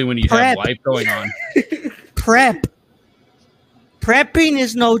 especially when you have life going on. Prepping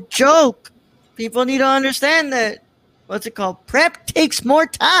is no joke. People need to understand that. What's it called? Prep takes more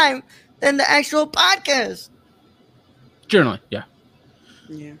time than the actual podcast. Generally, yeah.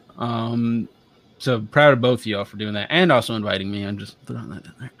 Yeah. So proud of both of y'all for doing that and also inviting me. I'm just throwing that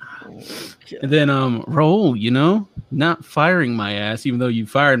in there. And then Raul, you know, not firing my ass, even though you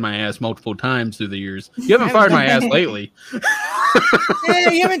fired my ass multiple times through the years. You haven't fired my ass lately. Yeah,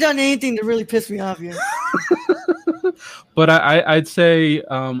 you haven't done anything to really piss me off yet. But I'd say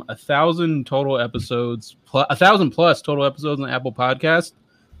 1,000 total episodes, 1,000 plus total episodes on the Apple Podcast.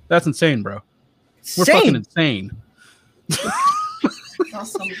 That's insane, bro. We're fucking insane.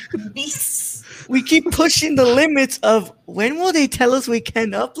 Awesome beasts. We keep pushing the limits of when will they tell us we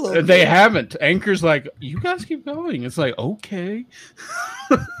can upload? They haven't. Anchor's like, you guys keep going. It's like, okay.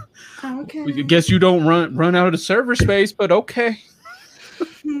 Okay. I guess you don't run out of server space, but okay.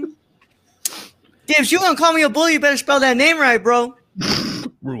 If you gonna call me a bully, you better spell that name right, bro.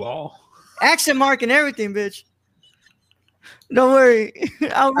 Rual. Accent mark and everything, bitch. Don't worry.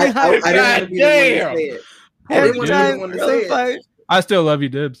 I'll I rehire. didn't want to be the one to say it. I didn't want to be the one to say it. I still love you,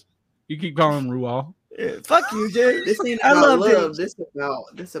 Dibs. You keep calling him Rual. Yeah, fuck you, dude. This ain't I about love love. Dibs.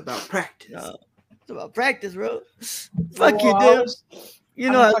 This about practice. No, it's about practice, bro. Fuck you, Wow. Dibs. You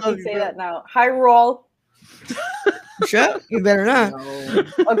know I love you, say bro. that now. Hi, Rual. Shut up. You better not. No.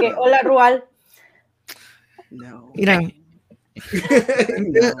 Okay, hola, Rual. No. Mira, No.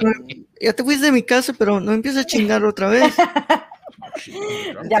 ya te fuiste de mi casa, pero no empieces a chingar otra vez. Ya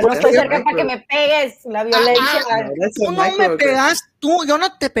no estoy cerca para que me pegues. La violencia. No, that's a Tú no me microaggression. pegas, yo no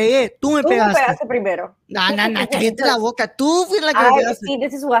te pegué, tú me Tú me pegaste. pegaste primero. No, cállate la boca, tú fuiste la que me I pegaste. see.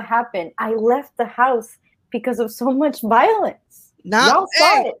 This is what happened. I left the house because of so much violence. No, Y'all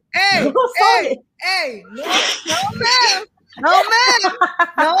saw hey, it. hey, Y'all saw hey, it. hey, no, ma'am, no,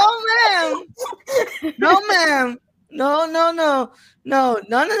 ma'am, no, ma'am, no,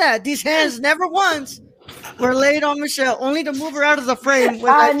 none of that. These hands never once were laid on Michelle, only to move her out of the frame.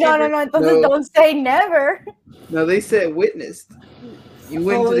 When I No. Entonces No. don't say never. No, they said witnessed. You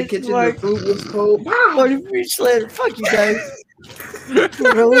went to the Holy kitchen, smart. the food was cold. Party preach later. Fuck you guys.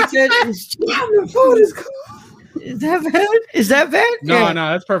 Really said, The food is cold. is that bad? Is that bad? No,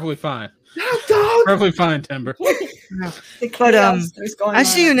 that's perfectly fine. Hot dog. Perfectly fine, Timber. The But, chaos that's going I on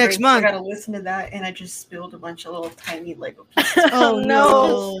see you in next Grace. month. I gotta listen to that, and I just spilled a bunch of little tiny Lego pieces. Oh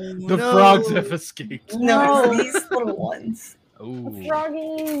no. The frogs have escaped. No, No. it's these little ones. Ooh.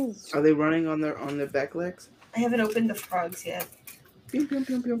 Froggies. Are they running on their back legs? I haven't opened the frogs yet. Pew, pew,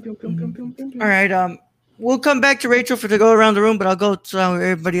 pew, pew, pew, pew, pew, pew, pew. All right. We'll come back to Rachel to go around the room, but I'll go so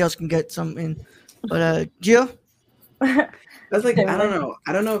everybody else can get some in. But Gio? I was like, I don't know.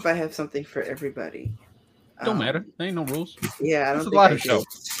 I don't know if I have something for everybody. Don't matter. There ain't no rules. Yeah, I don't It's a think lot I of do. show.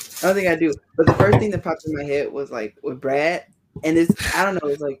 I don't think I do. But the first thing that popped in my head was like with Brad, and it's I don't know,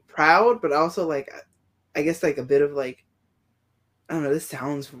 it's like proud, but also like I guess like a bit of like I don't know. This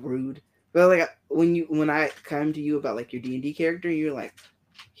sounds rude, but like when I come to you about like your D&D character, you're like,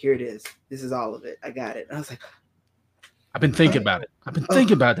 here it is. This is all of it. I got it. And I was like, I've been thinking about it. I've been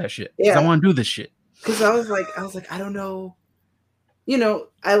thinking about that shit. Yeah. I want to do this shit. because I was like, I don't know. You know,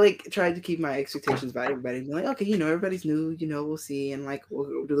 I like tried to keep my expectations about everybody. Be like, okay, you know, everybody's new. You know, we'll see, and like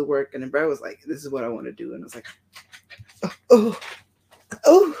we'll do the work. And then Brad was like, "This is what I want to do," and I was like, "Oh."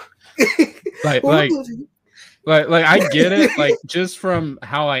 Like I get it. Like just from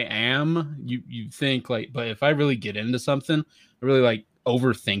how I am, you think like, but if I really get into something, I really like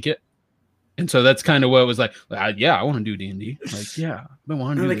overthink it. And so that's kind of what it was like. Yeah, I want to do D&D. Like, yeah, I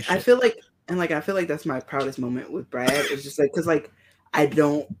want to do this shit. I feel like that's my proudest moment with Brad. It's just like because like I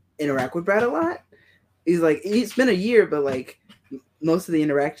don't interact with Brad a lot. He's like it's been a year, but like most of the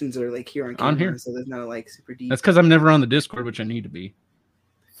interactions are like here on camera, here. so there's not like super deep. That's because I'm never on the Discord, which I need to be.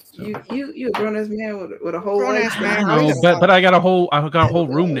 So. You a grown ass man with a whole Grown-ass life. man. No, but I got a whole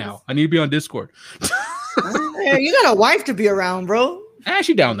room now. I need to be on Discord. Yeah, you got a wife to be around, bro.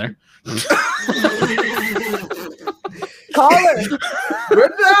 She down there. Call her.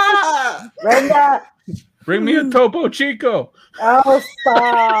 Brenda. Bring me a Topo Chico. Oh,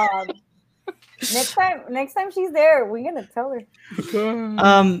 stop. Next time she's there, we're gonna tell her.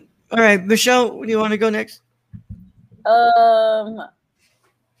 All right, Michelle, do you want to go next?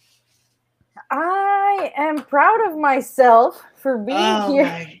 I am proud of myself for being here.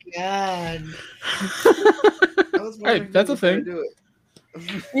 My god. Hey, that's a thing. Do it.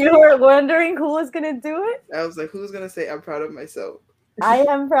 You were wondering who was gonna do it? I was like, who's gonna say I'm proud of myself? I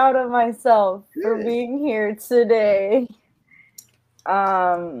am proud of myself for Good. being here today.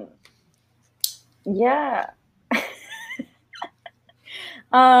 Yeah.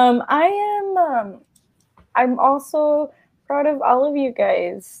 I'm also proud of all of you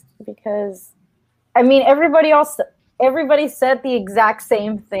guys because I mean everybody said the exact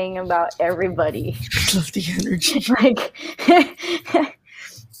same thing about everybody. I love the energy. Like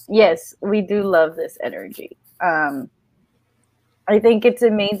yes, we do love this energy. I think it's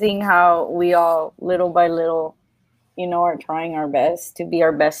amazing how we all little by little, you know, are trying our best to be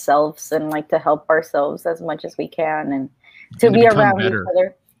our best selves and like to help ourselves as much as we can and to be around better. each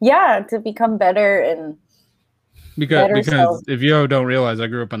other. Yeah, to become better and Because self. if you don't realize, I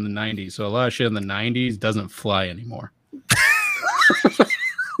grew up in the 90s, so a lot of shit in the 90s doesn't fly anymore.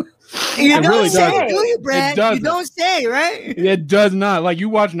 You It don't really say, doesn't. do you, Brad? You doesn't. don't say, right? It does not. Like you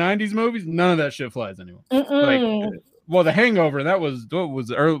watch '90s movies, none of that shit flies anymore. Like, well, The Hangover, that was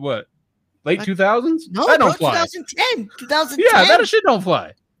early, what, late 2000s? No, that bro, don't fly. 2010. Yeah, that shit don't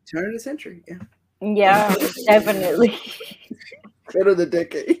fly. Turn of the century. Yeah. Yeah, definitely. Turn of the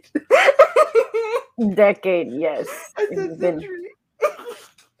decade. Decade, yes. I It's said been- century.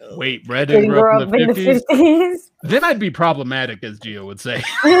 Wait, Brad Didn't didn't grow grow up up in the 50s? 50s. Then I'd be problematic, as Gio would say.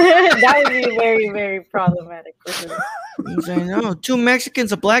 That would be very, very problematic for him. I know. 2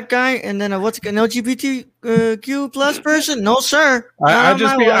 Mexicans, a black guy, and then an LGBTQ plus person. No, sir.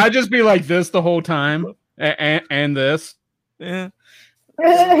 I'd just be like this the whole time, and this. Yeah.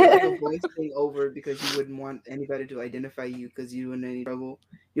 The voice thing over because you wouldn't want anybody to identify you because you were in any trouble.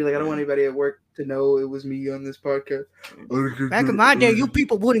 You're like, I don't want anybody at work to know it was me on this podcast. Back in my day, you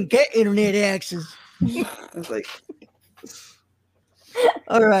people wouldn't get internet access. I was like,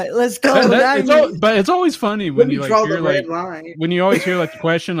 All right, let's go. But it's always funny when you like draw hear the like red line. when you always hear like the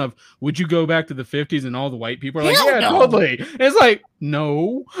question of would you go back to the 50s, and all the white people are like, Hell yeah, no. totally. It's like,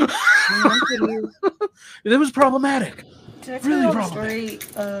 no. It was problematic. Did I tell Really you the wrong. story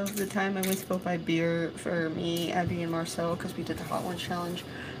of the time I went to go buy beer for me, Abby, and Marcel because we did the Hot Ones challenge,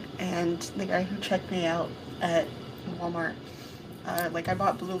 and the guy who checked me out at Walmart, like I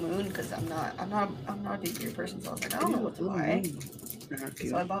bought Blue Moon because I'm not a big beer person, so I was like, I don't know what to buy,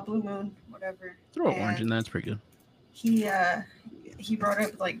 so I bought Blue Moon, whatever. Throw an orange in that's pretty good. He brought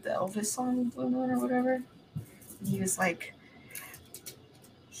up like the Elvis song Blue Moon or whatever. He was like,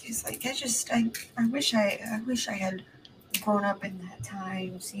 I wish I had grown up in that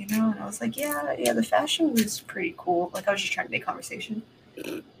times, you know. And I was like, yeah, the fashion was pretty cool. Like I was just trying to make conversation.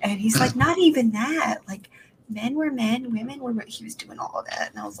 And he's like, not even that. Like men were men, women were. He was doing all of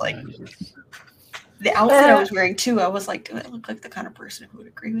that, and I was like, the outfit I was wearing too. I was like, do I look like the kind of person who would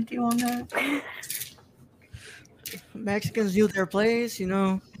agree with you on that? Mexicans knew their place, you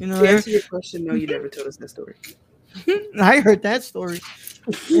know. To answer your question, no, you never told us that story. I heard that story.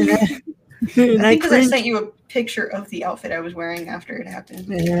 I think because I sent you a picture of the outfit I was wearing after it happened.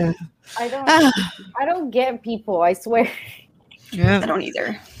 Yeah. I don't get people, I swear. Yeah. I don't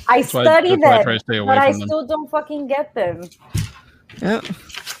either. I study that's why I them, try to stay away but I from them. still don't fucking get them. Yeah.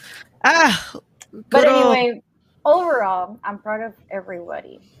 But anyway, overall, I'm proud of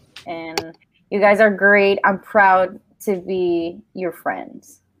everybody. And you guys are great. I'm proud to be your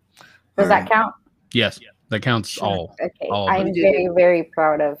friends. Does that count? Yes, that counts all. Okay. All of I'm them. very, very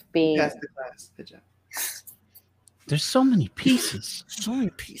proud of being. Pass the class. Good job. There's so many pieces. So many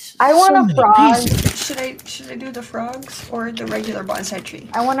pieces. I want so a many frog. pieces. Should I do the frogs or the regular bonsai tree?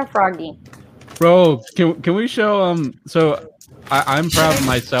 I want a froggy. Bro, can we show so I'm proud of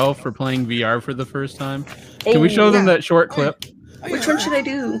myself for playing VR for the first time. Can we show them that short clip? Which one should I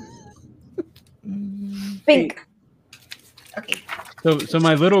do? Pink. Okay. So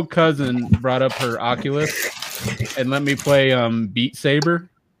my little cousin brought up her Oculus and let me play Beat Saber.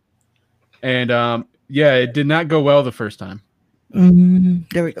 And yeah, it did not go well the first time.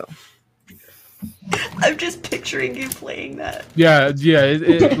 There we go. I'm just picturing you playing that. Yeah,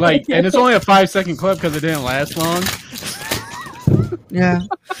 it like, and it's only a 5-second clip because it didn't last long. Yeah.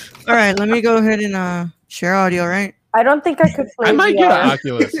 All right, let me go ahead and share audio, right? I don't think I could play I might VR. get an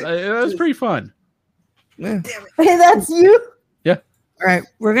Oculus. It was pretty fun. Yeah. Hey, that's you? Yeah. All right,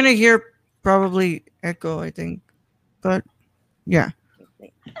 we're gonna hear probably echo, I think, but yeah.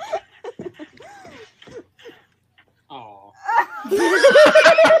 Oh.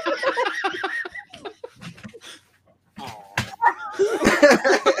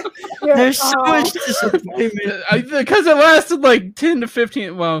 There's so much disappointment. Because it lasted like 10 to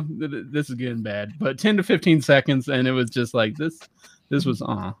 15. Well, this is getting bad, but 10 to 15 seconds, and it was just like this. This was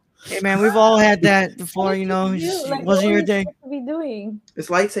Hey man, we've all had that before, you know. It wasn't your day. What are we doing? It's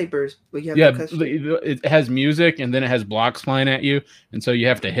lightsabers, but you have yeah. to cuss It has music, and then it has blocks flying at you, and so you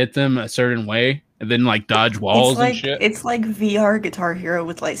have to hit them a certain way, and then like dodge walls and shit. It's like VR Guitar Hero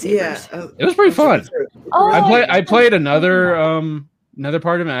with lightsabers. Yeah, It was pretty fun. Oh, I played another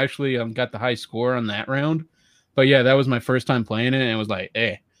part of it. I actually got the high score on that round, but yeah, that was my first time playing it, and it was like,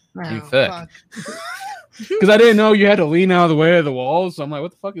 hey, you thick. Because I didn't know you had to lean out of the way of the walls, so I'm like,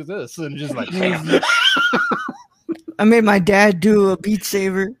 what the fuck is this? And just like, bam. I made my dad do a Beat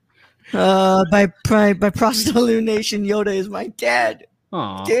Saber. By process elimination, Yoda is my dad.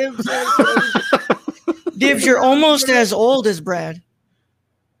 Aw. Dibs, you're almost as old as Brad.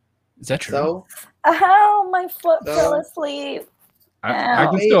 Is that true? So Ow, my foot So- fell asleep. I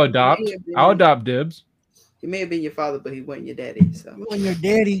can still adopt. I'll adopt Dibs. he may have been your father, but he wasn't your daddy. So When your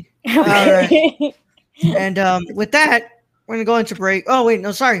daddy. All right. And with that, we're gonna go into break. Oh wait,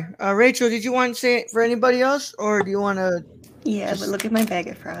 no, sorry. Rachel, did you want to say it for anybody else, or do you want to? Yeah, but look at my bag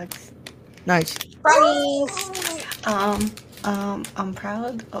of frogs. Nice. I'm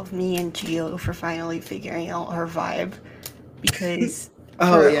proud of me and Gio for finally figuring out our vibe, because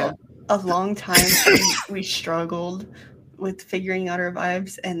for a long time we struggled with figuring out our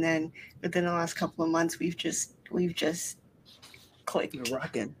vibes, and then within the last couple of months we've just clicked. We're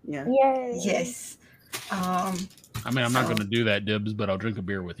rocking. Yeah. Yay. Yes. I mean, I'm not going to do that, Dibs, but I'll drink a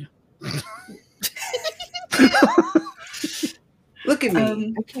beer with you. Look at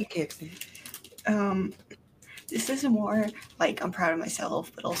me. I can't catch it. This is more like I'm proud of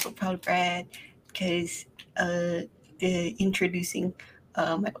myself, but also proud of Brad, because introducing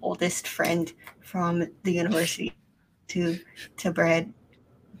my oldest friend from the university to Brad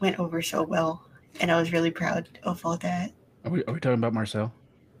went over so well, and I was really proud of all that. Are we talking about Marcel?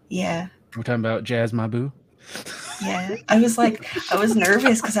 Yeah. Are we talking about Jazz My Boo? Yeah. I was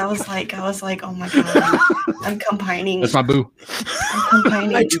nervous because I was like, oh my God, I'm combining. That's my boo. I'm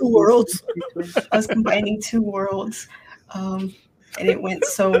combining My two worlds. I was combining two worlds, and it went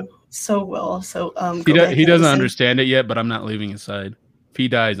so well. So he doesn't understand it yet, but I'm not leaving his side. If he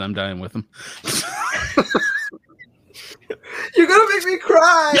dies, I'm dying with him. You're gonna make me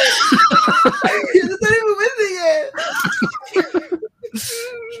cry. You're not even with me yet.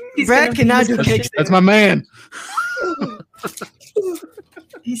 Brad cannot do kicks. That's my man.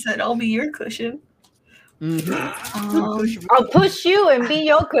 He said, "I'll be your cushion." Mm-hmm. I'll push you and be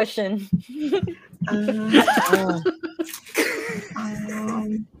your cushion.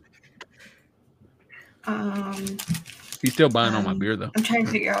 He's still buying all my beer though. I'm trying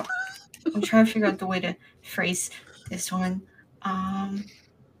to figure out the way to phrase this one. I'm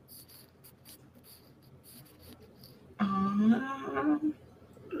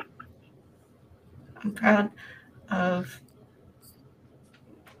proud of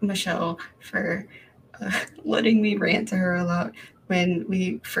Michelle for letting me rant to her a lot when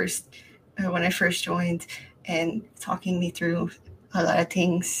I first joined, and talking me through a lot of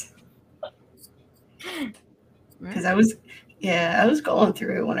things. Because I was going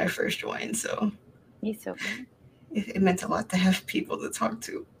through it when I first joined, so He's so good. It meant a lot to have people to talk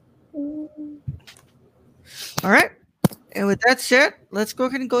to. All right. And with that said, let's go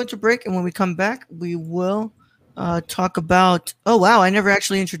ahead and go into break. And when we come back, we will talk about. Oh wow! I never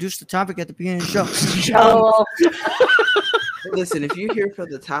actually introduced the topic at the beginning of the show. Listen, if you're here for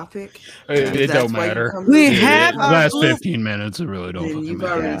the topic, it don't matter. We have our last 15 minutes. It really don't. And you've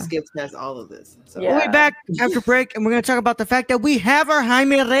already skipped past all of this. So. We'll be back after break, and we're going to talk about the fact that we have our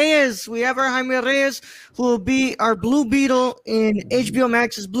Jaime Reyes. We have our Jaime Reyes, who will be our Blue Beetle in HBO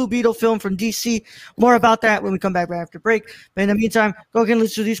Max's Blue Beetle film from DC. More about that when we come back right after break. But in the meantime, go ahead and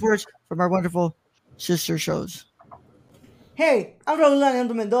listen to these words from our wonderful sister shows. Hey, I'm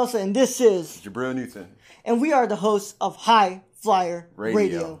Rolando Mendoza, and this is Jabril Newton. And we are the hosts of High Flyer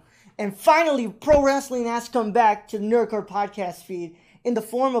Radio. And finally, pro wrestling has come back to the Nerdcore podcast feed in the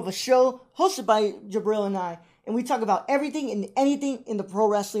form of a show hosted by Jabril and I. And we talk about everything and anything in the pro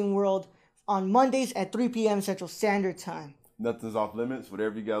wrestling world on Mondays at 3 p.m. Central Standard Time. Nothing's off limits.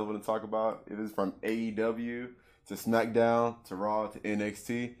 Whatever you guys want to talk about, it is from AEW to SmackDown to Raw to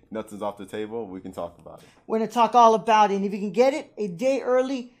NXT. Nothing's off the table. We can talk about it. We're going to talk all about it. And if you can get it a day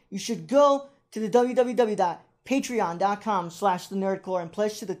early, you should go to the www.patreon.com/thenerdcore and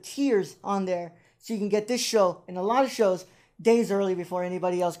pledge to the tiers on there so you can get this show and a lot of shows days early before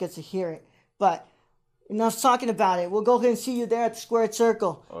anybody else gets to hear it. But enough talking about it. We'll go ahead and see you there at the Squared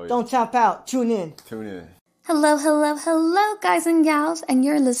Circle. Oh, yeah. Don't tap out. Tune in. Tune in. Hello, guys and gals, and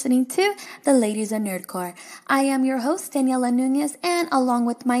you're listening to The Ladies of Nerdcore. I am your host, Daniela Nunez, and along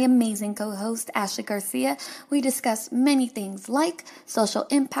with my amazing co-host, Ashley Garcia, we discuss many things like social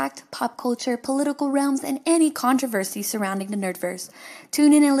impact, pop culture, political realms, and any controversy surrounding the Nerdverse.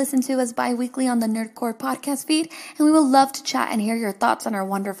 Tune in and listen to us bi-weekly on the Nerdcore podcast feed, and we will love to chat and hear your thoughts on our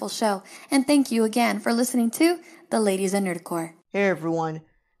wonderful show. And thank you again for listening to The Ladies of Nerdcore. Hey everyone,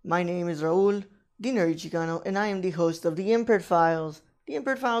 my name is Raul the Nerd Chicano, and I am the host of The Impaired Files. The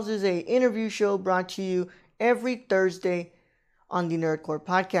Impaired Files is an interview show brought to you every Thursday on the Nerdcore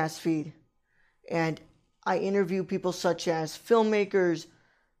podcast feed. And I interview people such as filmmakers,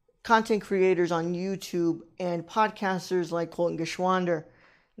 content creators on YouTube, and podcasters like Colton Geschwander.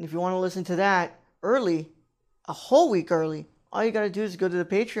 And if you want to listen to that early, a whole week early, all you got to do is go to the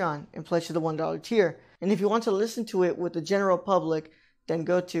Patreon and pledge to the $1 tier. And if you want to listen to it with the general public, then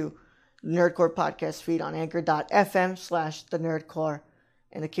go to Nerdcore podcast feed on anchor.fm/thenerdcore.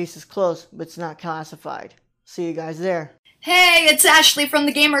 And the case is closed, but it's not classified. See you guys there. Hey, it's Ashley from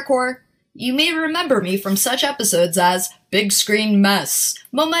the Gamer Core. You may remember me from such episodes as Big Screen Mess,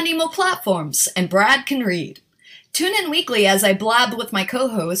 Momenimo Platforms, and Brad Can Read. Tune in weekly as I blab with my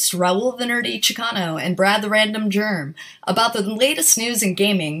co-hosts Raul the Nerdy Chicano and Brad the Random Germ about the latest news in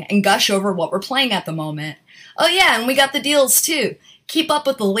gaming and gush over what we're playing at the moment. Oh yeah, and we got the deals too. Keep up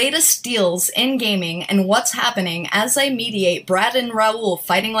with the latest deals in gaming and what's happening as I mediate Brad and Raul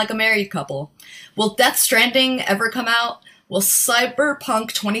fighting like a married couple. Will Death Stranding ever come out? Will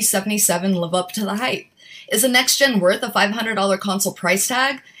Cyberpunk 2077 live up to the hype? Is a next-gen worth a $500 console price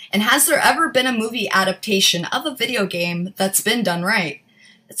tag? And has there ever been a movie adaptation of a video game that's been done right?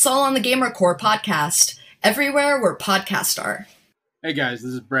 It's all on the GamerCore podcast, everywhere where podcasts are. Hey guys,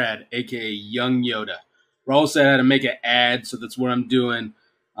 this is Brad, aka Young Yoda. Raul said I had to make an ad, so that's what I'm doing.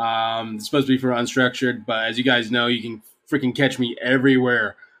 It's supposed to be for Unstructured, but as you guys know, you can freaking catch me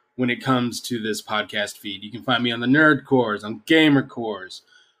everywhere when it comes to this podcast feed. You can find me on the Nerd Cores, on Gamer Cores,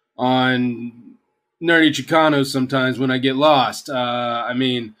 on Nerdy Chicanos sometimes when I get lost.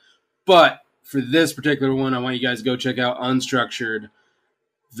 But for this particular one, I want you guys to go check out Unstructured.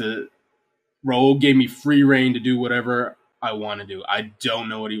 The Raul gave me free reign to do whatever I want to do. I don't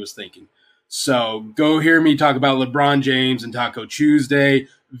know what he was thinking. So go hear me talk about LeBron James and Taco Tuesday,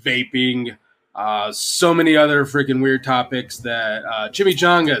 vaping, so many other freaking weird topics that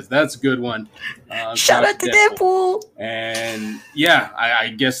chimichangas, that's a good one. Shout out to Deadpool. And yeah, I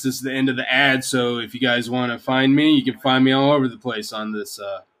guess this is the end of the ad. So if you guys want to find me, you can find me all over the place on this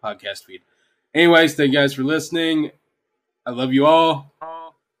podcast feed. Anyways, thank you guys for listening. I love you all.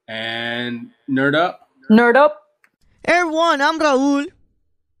 And nerd up. Nerd up. Hey everyone, I'm Raul.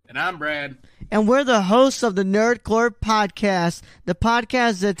 And I'm Brad. And we're the hosts of the Nerdcore podcast. The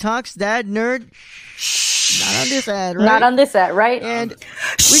podcast that talks that nerd. Not on this ad, right? Not on this ad, right? And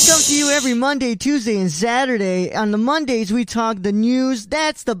we come to you every Monday, Tuesday, and Saturday. On the Mondays, we talk the news.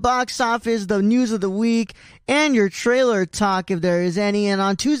 That's the box office, the news of the week, and your trailer talk if there is any. And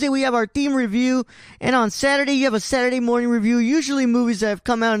on Tuesday, we have our theme review. And on Saturday, you have a Saturday morning review, usually movies that have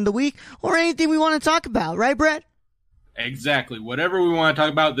come out in the week or anything we want to talk about. Right, Brett? Exactly. Whatever we want to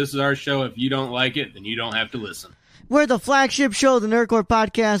talk about, this is our show. If you don't like it, then you don't have to listen. We're the flagship show, the Nerdcore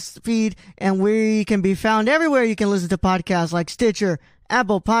podcast feed, and we can be found everywhere you can listen to podcasts like Stitcher,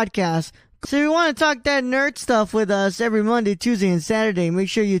 Apple Podcasts. So if you want to talk that nerd stuff with us every Monday, Tuesday, and Saturday, make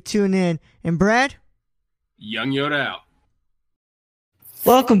sure you tune in. And Brad? Young Yoda out.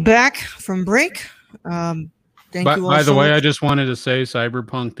 Welcome back from break. Thank you all By the so way, much. I just wanted to say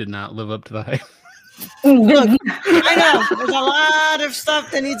Cyberpunk did not live up to the hype. Look, I know there's a lot of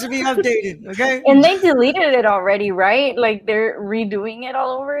stuff that needs to be updated. Okay, And they deleted it already, right? Like they're redoing it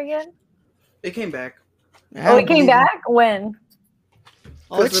all over again. It came back. Oh, it came back when?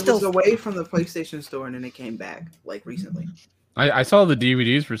 Oh, it's It still was away from the PlayStation Store, and then it came back like recently. I saw the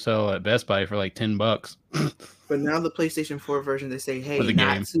DVDs for sale at Best Buy for like $10. But now the PlayStation 4 version, they say, hey, For the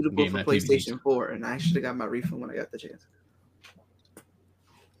not game. suitable Game, for not PlayStation DVDs. 4. And I should have got my refund when I got the chance.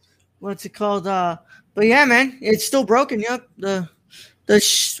 what's it called? But yeah, man, it's still broken. Yep,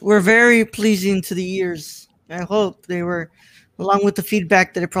 were very pleasing to the ears. I hope they were, along with the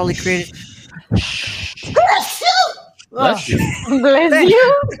feedback that it probably created. Bless you. Bless you.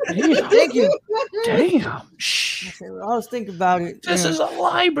 Thank you. Damn. Okay, well, I was thinking about it. This is a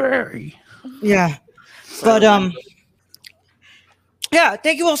library. Yeah, but yeah,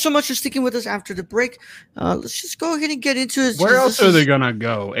 thank you all so much for sticking with us after the break. Let's just go ahead and get into it. Where else are they gonna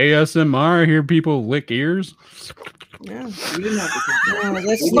go? ASMR? Hear people lick ears? Yeah, We didn't have to.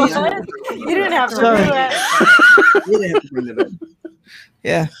 that's What? You didn't have to do Sorry. that. We didn't have to bring it up.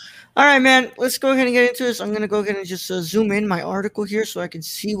 Yeah. All right, man. Let's go ahead and get into this. I'm gonna go ahead and just zoom in my article here so I can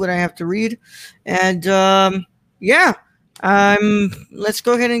see what I have to read. And yeah, let's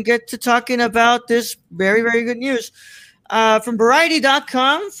go ahead and get to talking about this very, very good news. From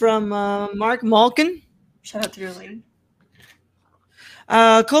Variety.com, from Mark Malkin. Shout out to your lady.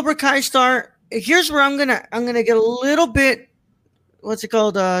 Cobra Kai star. Here's where I'm gonna get a little bit. What's it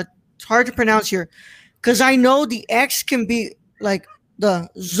called? It's hard to pronounce here, because I know the X can be like the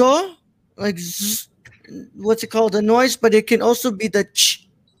zo, like z, what's it called? The noise, but it can also be the ch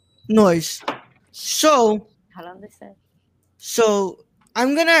noise. So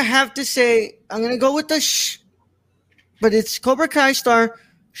I'm gonna have to say I'm gonna go with the sh. But it's Cobra Kai star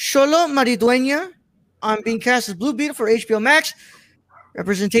Xolo Maridueña being cast as Blue Beetle for HBO Max.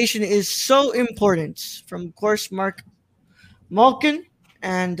 Representation is so important. From, of course, Mark Malkin.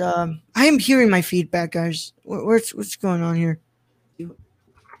 And I am hearing my feedback, guys. What's going on here?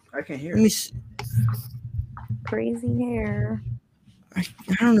 I can't hear Let me it. see. Crazy hair. I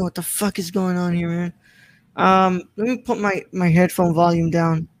don't know what the fuck is going on here, man. Let me put my headphone volume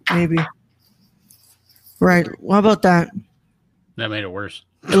down, maybe. Right. What about that? That made it worse.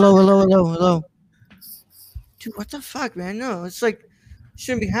 Hello. Dude, what the fuck, man? No, it's like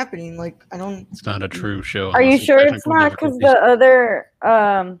shouldn't be happening. Like I don't. It's not a true show. Are you sure it's not because the other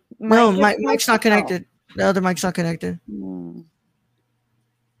No, mic's not connected. The other mic's not connected. No,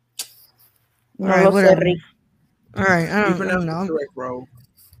 All right, whatever. Rick. All right, I You don't pronounced know. it correct, bro.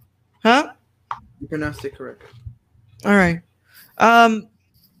 Huh? You pronounced it correct. All right.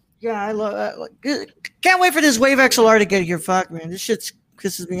 Yeah, I love. Can't wait for this Wave XLR to get here. Fuck, man, this shit's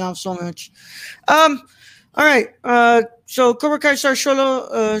pisses me off so much. All right. So Cobra Kai star Xolo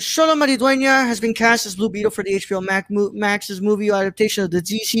Maridueña has been cast as Blue Beetle for the HBO Max's movie adaptation of the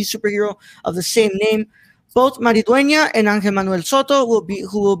DC superhero of the same name. Both Maridueña and Ángel Manuel Soto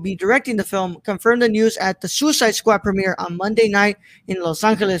who will be directing the film, confirmed the news at the Suicide Squad premiere on Monday night in Los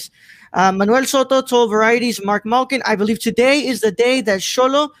Angeles. Manuel Soto told Variety's Mark Malkin, "I believe today is the day that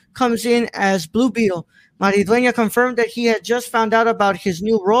Xolo comes in as Blue Beetle." Maridueña confirmed that he had just found out about his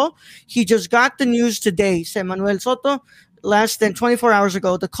new role. "He just got the news today," said Manuel Soto, less than 24 hours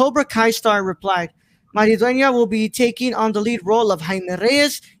ago. The Cobra Kai star replied, "Maridueña will be taking on the lead role of Jaime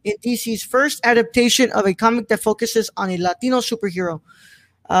Reyes in DC's first adaptation of a comic that focuses on a Latino superhero."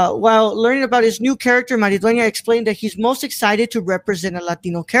 While learning about his new character, Maridueña explained that he's most excited to represent a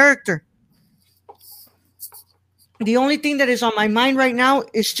Latino character. "The only thing that is on my mind right now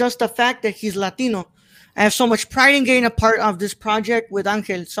is just the fact that he's Latino. I have so much pride in getting a part of this project with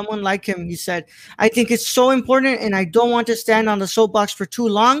Angel, someone like him," he said. "I think it's so important, and I don't want to stand on the soapbox for too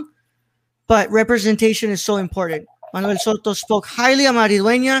long, but representation is so important." Manuel Soto spoke highly of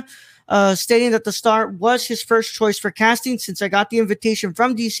Maridueña, stating that the star was his first choice for casting. "Since I got the invitation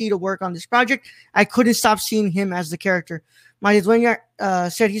from DC to work on this project, I couldn't stop seeing him as the character." Maridueña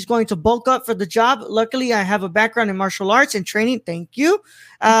said he's going to bulk up for the job. "Luckily, I have a background in martial arts and training, thank you,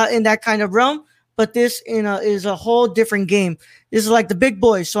 in that kind of realm. But this is a whole different game. This is like the big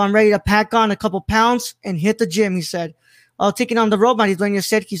boys, so I'm ready to pack on a couple pounds and hit the gym," he said. While taking on the role, Maridueña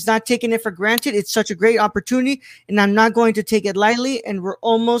said he's not taking it for granted. "It's such a great opportunity, and I'm not going to take it lightly, and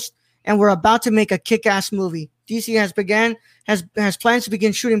we're about to make a kick-ass movie. DC has plans to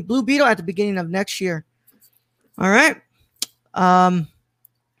begin shooting Blue Beetle at the beginning of next year." All right. I've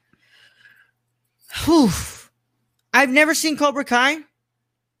never seen Cobra Kai.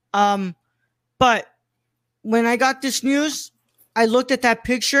 But when I got this news, I looked at that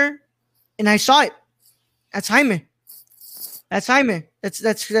picture and I saw it. That's Jaime. That's Jaime.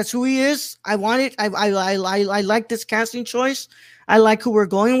 That's who he is. I want it. I like this casting choice. I like who we're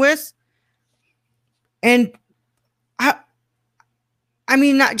going with. And I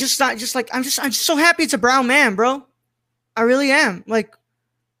mean, I'm just so happy it's a brown man, bro. I really am. Like,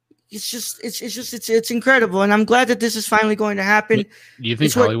 it's incredible, and I'm glad that this is finally going to happen. Do you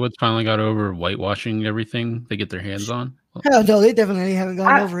think Hollywood's finally got over whitewashing everything they get their hands on? Hell no, they definitely haven't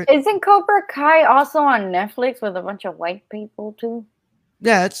gone over it. Isn't Cobra Kai also on Netflix with a bunch of white people too?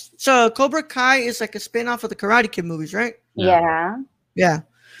 Yeah, Cobra Kai is like a spin-off of the Karate Kid movies, right? Yeah.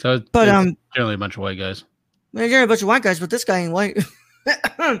 So it's generally a bunch of white guys. Generally a bunch of white guys, but this guy ain't white.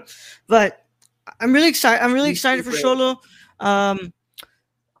 But I'm really excited. I'm really excited for Xolo.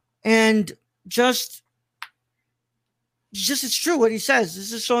 And just it's true what he says.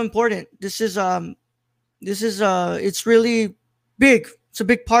 This is so important. This is it's really big. It's a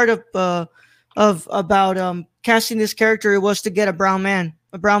big part about casting this character. It was to get a brown man,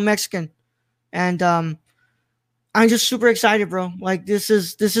 a brown Mexican. And I'm just super excited, bro. Like this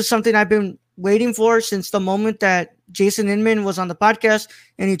is something I've been waiting for since the moment that Jason Inman was on the podcast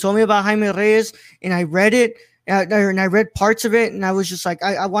and he told me about Jaime Reyes, and I read it. And I read parts of it, and I was just like,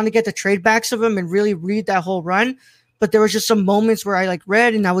 I want to get the trade backs of him and really read that whole run. But there was just some moments where I like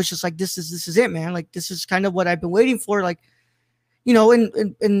read, and I was just like, this is it, man. Like, this is kind of what I've been waiting for. Like, you know,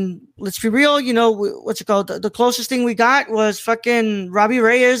 and let's be real, you know, what's it called? The closest thing we got was fucking Robbie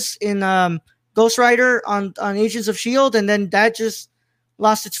Reyes in Ghost Rider on Agents of S.H.I.E.L.D. And then that just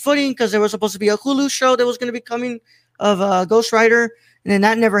lost its footing because there was supposed to be a Hulu show that was going to be coming of Ghost Rider. And then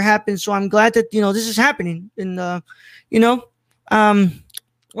that never happened. So I'm glad that, you know, this is happening. And, you know, what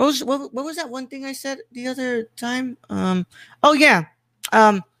was that one thing I said the other time? Oh, yeah.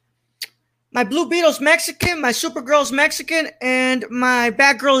 My Blue Beetle's Mexican, my Supergirl's Mexican, and my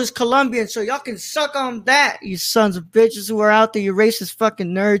Batgirl is Colombian. So y'all can suck on that, you sons of bitches who are out there, you racist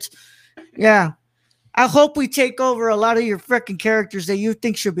fucking nerds. Yeah. I hope we take over a lot of your freaking characters that you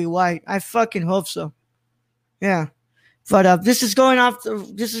think should be white. I fucking hope so. Yeah. But this is going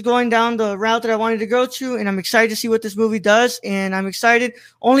down the route that I wanted to go to, and I'm excited to see what this movie does. And I'm excited.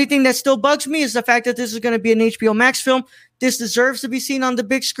 Only thing that still bugs me is the fact that this is going to be an HBO Max film. This deserves to be seen on the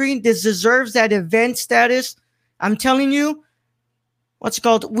big screen. This deserves that event status. I'm telling you, what's it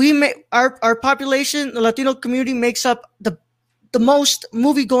called? Our population, the Latino community, makes up the most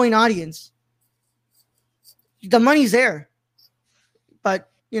movie going audience. The money's there, but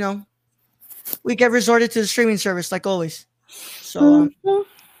we get resorted to the streaming service like always. So,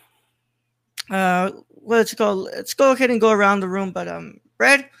 what's it called? Let's go ahead and go around the room. But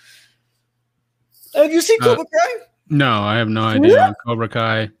Brad, have you seen Cobra Kai? No, I have no idea on Cobra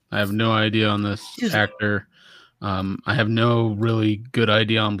Kai. I have no idea on this actor. I have no really good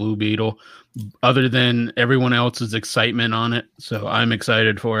idea on Blue Beetle, other than everyone else's excitement on it. So I'm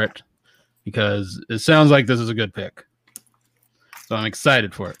excited for it because it sounds like this is a good pick. So I'm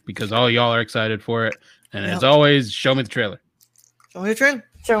excited for it because all y'all are excited for it. And as always, show me the trailer. Show me the trailer.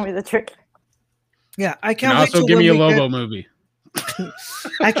 Show me the trailer. Yeah, I can't wait. Also, give me a Lobo movie.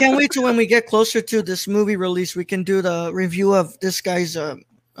 I can't wait till when we get closer to this movie release, we can do the review of this guy's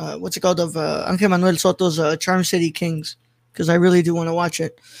what's it called, of Ángel Manuel Soto's Charm City Kings, because I really do want to watch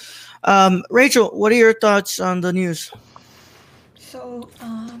it. Rachel, what are your thoughts on the news? So,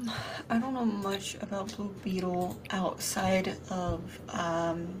 I don't know much about Blue Beetle outside of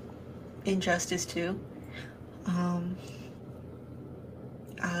Injustice 2. I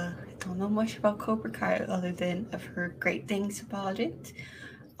don't know much about Cobra Kai other than I've heard great things about it.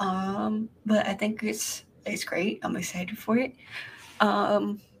 But I think it's great. I'm excited for it.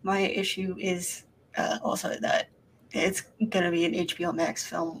 My issue is also that it's gonna be an HBO Max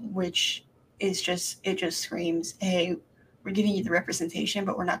film, which is just screams, hey, we're giving you the representation,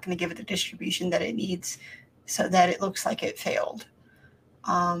 but we're not going to give it the distribution that it needs so that it looks like it failed.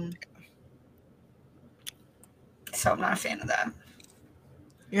 So I'm not a fan of that.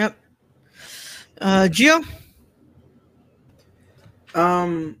 Yep. Gio?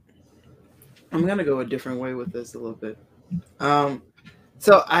 I'm going to go a different way with this a little bit.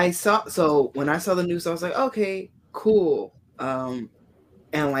 So when I saw the news, I was like, okay, cool.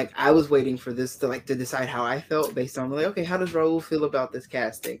 And like I was waiting for this to decide how I felt based on like, okay, how does Raul feel about this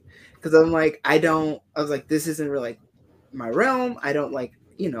casting? Because I'm like, I was like, this isn't really like my realm. I don't like,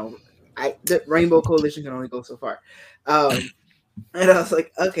 the Rainbow Coalition can only go so far. And I was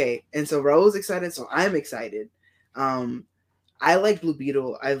like, okay. And so Raul's excited, so I'm excited. I like Blue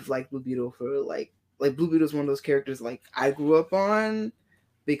Beetle. I've liked Blue Beetle for like Blue Beetle is one of those characters like I grew up on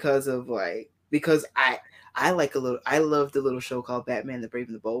because I love the little show called Batman the Brave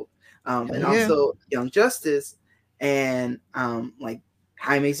and the Bold, and also Young Justice, and like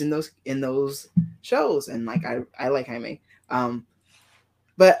Jaime's in those shows, and like I like Jaime,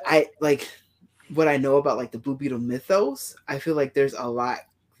 but I like what I know about like the Blue Beetle mythos. I feel like there's a lot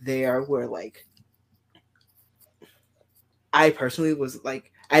there where like I personally was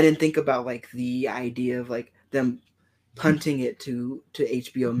like I didn't think about like the idea of like them punting it to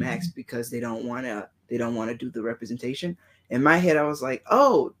HBO Max because they don't want to do the representation. In my head, I was like,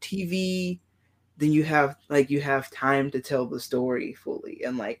 oh, TV, then you have time to tell the story fully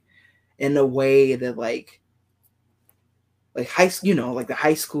and like in a way that like the high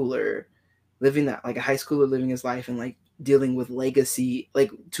schooler living his life and like dealing with legacy,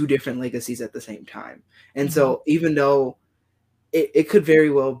 like two different legacies at the same time. And so even though it could very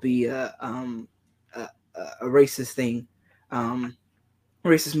well be a racist thing,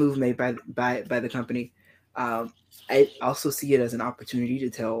 racist move made by the company, I also see it as an opportunity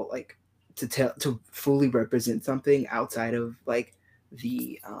to fully represent something outside of like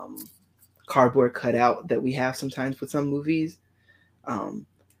the cardboard cutout that we have sometimes with some movies.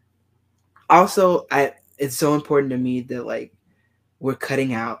 Also, it's so important to me that like we're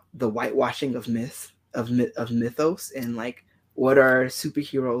cutting out the whitewashing of mythos and like what are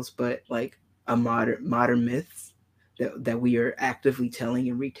superheroes but like a modern myths that we are actively telling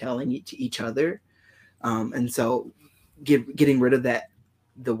and retelling to each other, and so getting rid of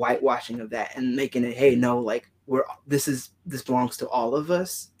the whitewashing of that and making it, hey, no, like this belongs to all of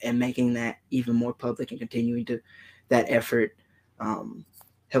us, and making that even more public and continuing to that effort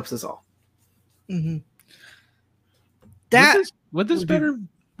helps us all. Mm-hmm. Would this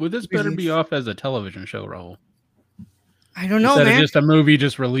better be off as a television show, Raul? I don't know, Instead man. of just a movie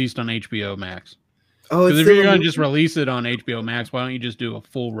just released on HBO Max. Oh, because if you're going to just release it on HBO Max, why don't you just do a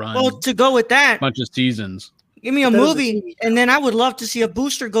full run? Well, to go with that, bunch of seasons. Give me a movie, and then I would love to see a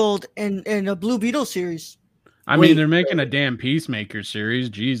Booster Gold and a Blue Beetle series. I mean, they're making a damn Peacemaker series,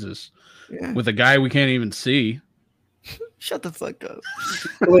 Jesus, with a guy we can't even see. Shut the fuck up.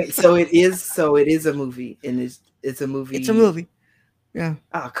 Wait, so it is a movie, and it's a movie. It's a movie. Yeah.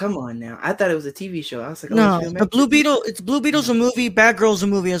 Oh, come on now. I thought it was a TV show. I was like, no, the Blue Beetle. It's Blue Beetle's a movie. Bad Girl's a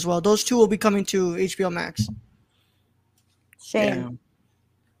movie as well. Those two will be coming to HBO Max. Shame. Damn.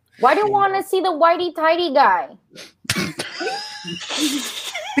 Why do you want to see the whitey tighty guy?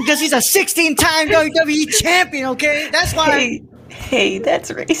 Because he's a 16-time WWE champion. Okay, that's why. Hey,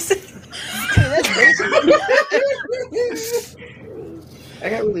 that's racist. That's racist. I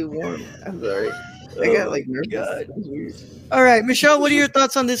got really warm. I'm sorry. I got like nervous. God. That was weird. All right, Michelle, what are your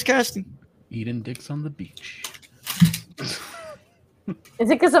thoughts on this casting? Eating dicks on the beach. Is it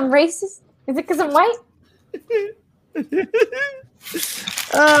because I'm racist? Is it because I'm white?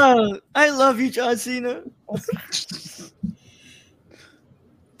 Oh, I love you, John Cena.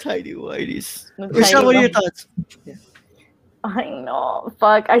 Tidy whiteys. Michelle, what are your thoughts? Yeah. I know.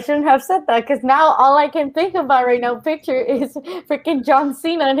 Fuck. I shouldn't have said that because now all I can think about right now, picture, is freaking John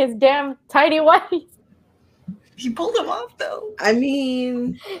Cena and his damn tidy whities. He pulled him off though. I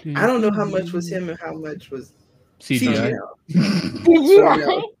mean, I don't know how much was him and how much was CGI.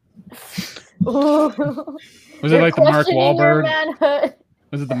 CGI. Was it like the Mark Wahlberg?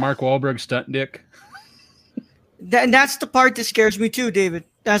 Was it the Mark Wahlberg stunt dick? That's the part that scares me too, David.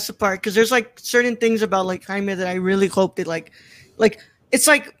 That's the part because there's like certain things about like Jaime that I really hope that like it's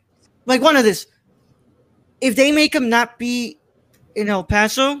like one of this. If they make him not be in El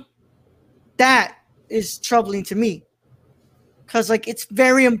Paso, that is troubling to me because like it's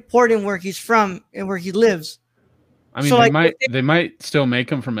very important where he's from and where he lives. I mean, so, they might still make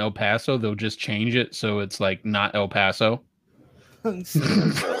him from El Paso. They'll just change it so it's like not El Paso.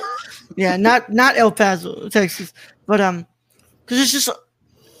 Yeah, not El Paso, Texas, but because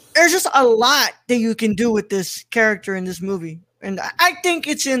there's just a lot that you can do with this character in this movie, and I think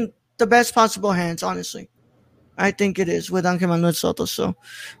it's in the best possible hands. Honestly, I think it is with Ángel Manuel Soto. So,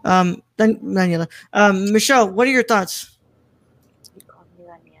 Daniela, Michelle, what are your thoughts? You call me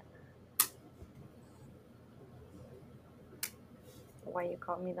Daniela. Why you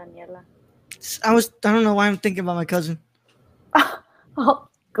call me Daniela? I don't know why I'm thinking about my cousin. Oh,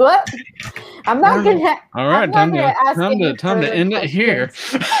 good. I'm not gonna. All right, time to end it here.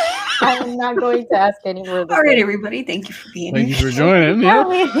 I'm not going to ask any further. All right, everybody. Thank you for being here. Thank you for joining.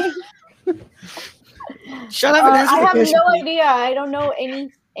 Yeah. Shut up. I have no idea. I don't know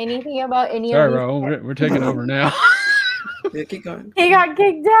anything about any of these. Raul, we're taking over now. Yeah, keep going. He got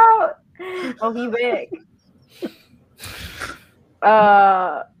kicked out. Oh, he back.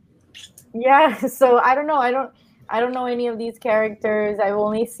 Yeah. So I don't know. I don't know any of these characters. I've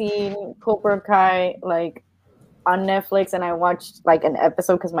only seen Cobra Kai like on Netflix, and I watched like an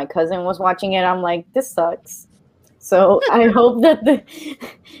episode because my cousin was watching it. I'm like, this sucks. So I hope that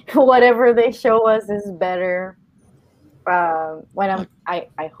whatever they show us is better. I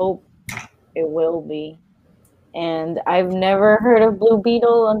hope it will be. And I've never heard of Blue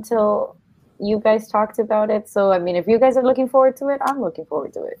Beetle until you guys talked about it. So I mean, if you guys are looking forward to it, I'm looking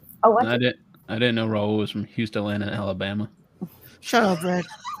forward to it. I'll watch it. I didn't know Raul was from Houston, Alabama. Shut up, Brad.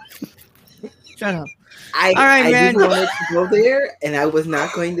 Shut up. I just wanted to go there, and I was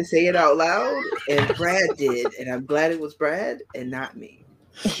not going to say it out loud, and Brad did, and I'm glad it was Brad and not me.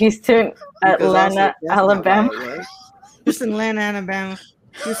 Houston, Atlanta, Alabama. Houston, Atlanta, Alabama.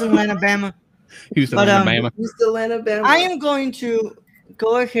 Houston, Alabama. Houston, Alabama. Houston, Alabama. I am going to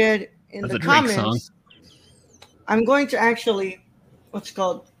go ahead in the comments. I'm going to actually, what's it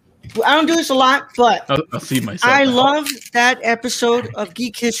called? I don't do this a lot, but I'll see myself. I love that episode of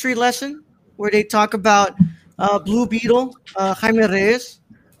Geek History Lesson where they talk about Blue Beetle, Jaime Reyes.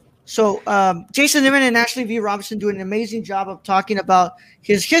 So Jason Niven and Ashley V. Robinson do an amazing job of talking about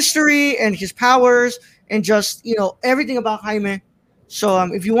his history and his powers and just, everything about Jaime. So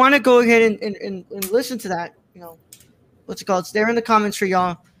if you want to go ahead and listen to that, what's it called? It's there in the comments for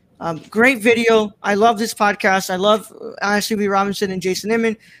y'all. Great video. I love this podcast. I love Ashley V. Robinson and Jason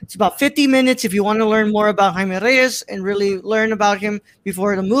Niven. It's about 50 minutes if you want to learn more about Jaime Reyes and really learn about him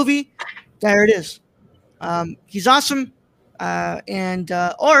before the movie. There it is. He's awesome.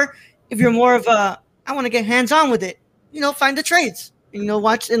 Or if you're more of a, I want to get hands-on with it, find the trades.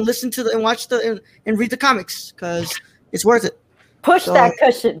 Watch and listen to and read the comics because it's worth it. Push that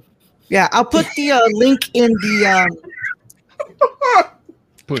cushion. Yeah, I'll put the link in the.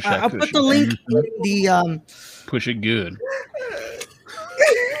 I'll put the link in the. Push it good.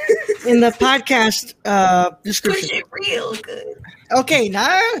 In the podcast description. Push it real good. Okay,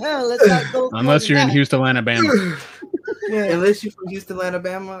 now let's not go. Unless you're in Houston, Alabama. Yeah. Unless you're from Houston,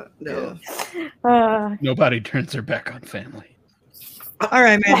 Alabama, no. Nobody turns their back on family. All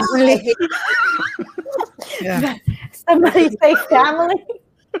right, man. Yeah. Somebody say family.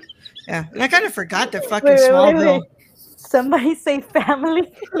 Yeah, and I kind of forgot that fucking Wait. Smallville. Somebody say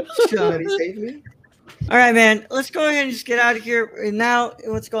family. Somebody save me. All right, man. Let's go ahead and just get out of here. And now,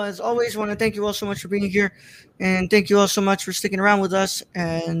 let's go. As always, want to thank you all so much for being here, and thank you all so much for sticking around with us.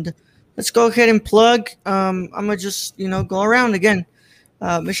 And let's go ahead and plug. I'm gonna just go around again.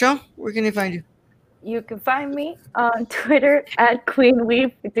 Michelle, where can they find you? You can find me on Twitter at Queen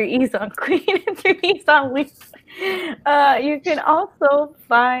Weep with 3 E's on Queen and 3 E's on Weep. You can also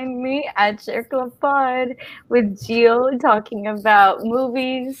find me at Circle of Pod with Gio talking about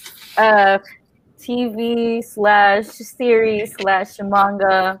movies,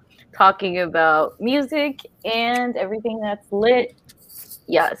 TV/series/manga, talking about music and everything that's lit.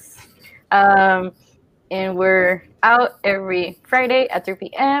 Yes. And we're out every Friday at 3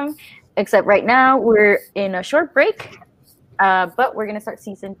 p.m. Except right now we're in a short break, but we're going to start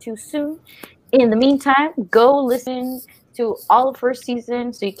season 2 soon. In the meantime, go listen to all of first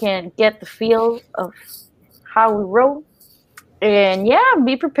season so you can get the feel of how we roll. And yeah,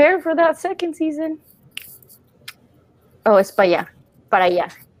 be prepared for that second season. Oh, es para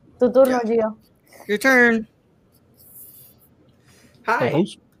allá. Tu turno, Gio. Your turn. Hi.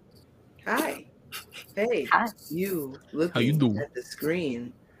 Hey. Hi. You looking How you doing? at the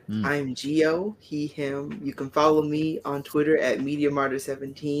screen. I'm Gio, he, him. You can follow me on Twitter at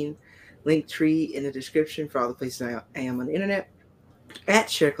MediaMartyr17. Linktree in the description for all the places I am on the internet. At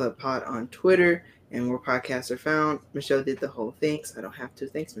Share Club Pod on Twitter and where podcasts are found. Michelle did the whole thing, so I don't have to.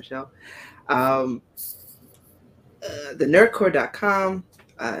 Thanks, Michelle. TheNerdcore.com.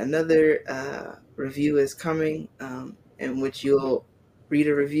 Another review is coming in which you'll read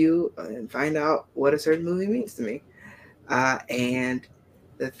a review and find out what a certain movie means to me. And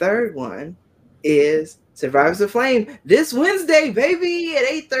the third one is Survivors of Flame this Wednesday, baby, at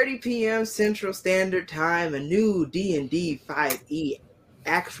 8:30 p.m. Central Standard Time. A new D&D 5e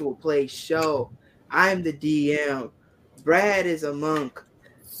actual play show. I'm the DM. Brad is a monk.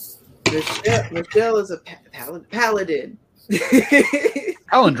 Michelle is a paladin.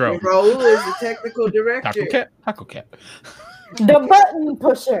 Palindrome. Raul is the technical director. Taco cat. The button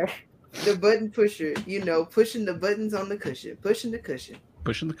pusher. The button pusher. Pushing the buttons on the cushion. Pushing the cushion.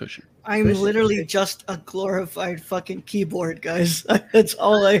 I'm literally just a glorified fucking keyboard, guys. That's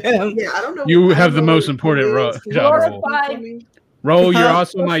all I am. Yeah, I don't know. You have the most important job. Ro, you're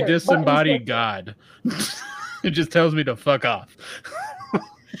also my Pusher. disembodied god. It just tells me to fuck off.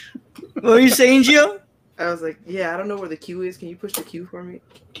 What were you saying, Gio? I was like, yeah, I don't know where the Q is. Can you push the Q for me?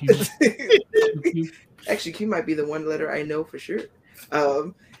 Actually, Q might be the one letter I know for sure.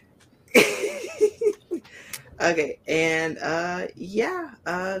 Okay, and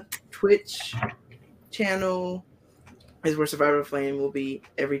Twitch channel is where Survivor of Flame will be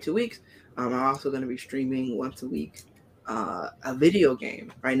every 2 weeks. I'm also going to be streaming once a week a video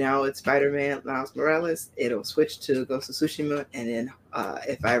game. Right now it's Spider-Man Miles Morales. It'll switch to Ghost of Tsushima, and then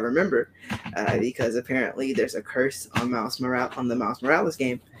if I remember, because apparently there's a curse on the Miles Morales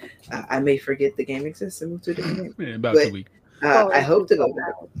game, I may forget the game exists and move to a different game. Yeah, about 2 weeks. I hope to go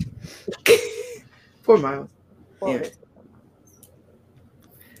back. 4 miles. Yeah.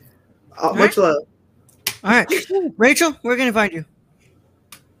 Much love. All right, Rachel, where can I find you?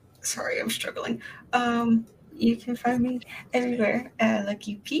 Sorry, I'm struggling. You can find me everywhere at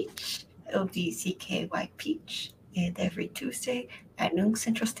Lucky Peach, LDCKY Peach, and every Tuesday at noon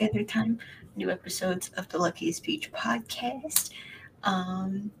Central Standard Time, new episodes of the Luckiest Peach podcast.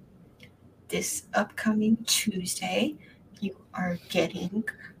 This upcoming Tuesday, you are getting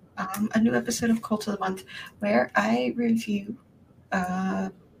a new episode of Cult of the Month where I review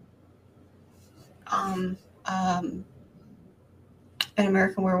An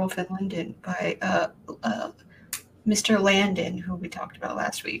American Werewolf in London by Mr. Landon, who we talked about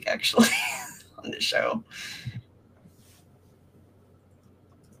last week, actually, on the show.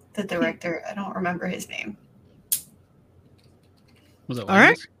 The director, I don't remember his name. Was it All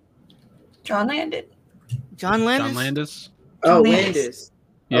right. John Landon. John Landis? John Landis? Oh, Landis.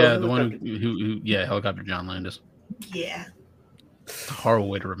 Yeah, the one who Helicopter John Landis. Yeah. It's a horrible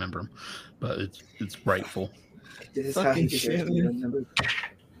way to remember him, but it's rightful. This is how he Fucking deserves to be remembered.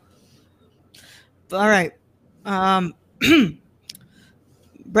 All right. Brad,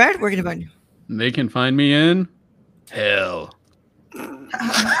 where can I find you? They can find me in hell.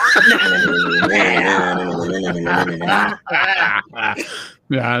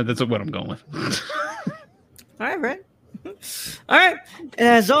 Yeah, that's what I'm going with. All right, Brad. All right. And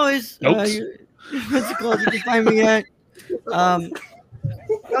as always, Oops. you can find me at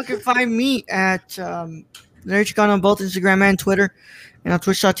you can find me at the Nerd Chicano on both Instagram and Twitter, and on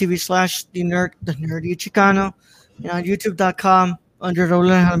twitch.tv/the nerdy Chicano, and on youtube.com under Raul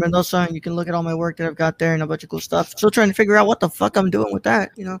Alejandro Mendoza, and you can look at all my work that I've got there and a bunch of cool stuff. Still trying to figure out what the fuck I'm doing with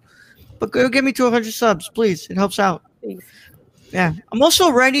that, But go get me to 100 subs, please. It helps out. Thanks. Yeah, I'm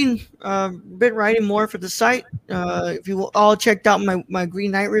also writing more for the site. If you all checked out my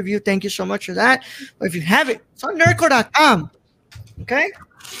Green Knight review, thank you so much for that. But if you haven't, it's on nerdcore.com. Okay?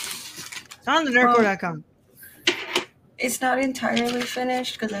 It's on the nerdcore.com. It's not entirely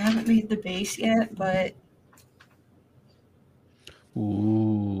finished because I haven't made the base yet, but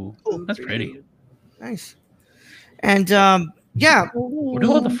Ooh, that's pretty. Nice. And yeah. Where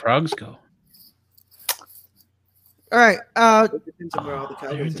do all the frogs go? All right. It depends on where all the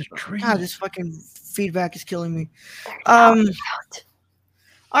They're in cowboys the are. tree. God, this fucking feedback is killing me. All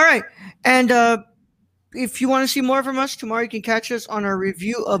right. And if you want to see more from us, tomorrow you can catch us on our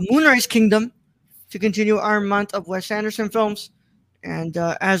review of Moonrise Kingdom to continue our month of Wes Anderson films. And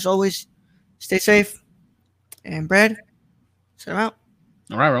as always, stay safe. And Brad, set him out.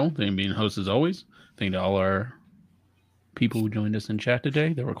 All right, Raul. Thank you for being host as always. Thank you to all our people who joined us in chat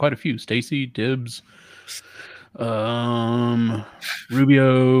today. There were quite a few. Stacy, Dibs,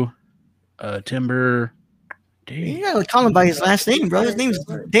 Rubio, Timber. Dave. You gotta call him by his last name, bro. His name's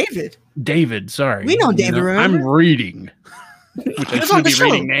David. David, sorry. We know David, remember? I'm reading. Which I He was on should the be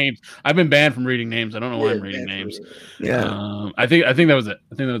reading show. names. I've been banned from reading names. I don't know why I'm reading names. Yeah. I think that was it.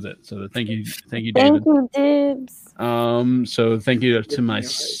 So thank you, David. Thank you, Dibs. So thank you to my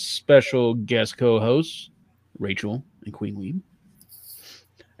special guest co-hosts, Rachel and Queen Weed.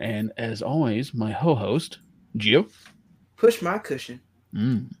 And as always, my ho-host, Gio. Push my cushion.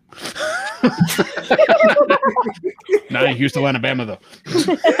 Not in Houston, Alabama, though.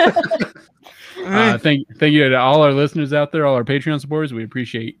 Thank you to all our listeners out there, all our Patreon supporters. We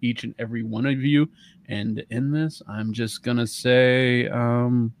appreciate each and every one of you. And in this, I'm just gonna say,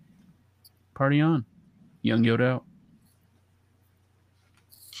 party on, Young Yoda out.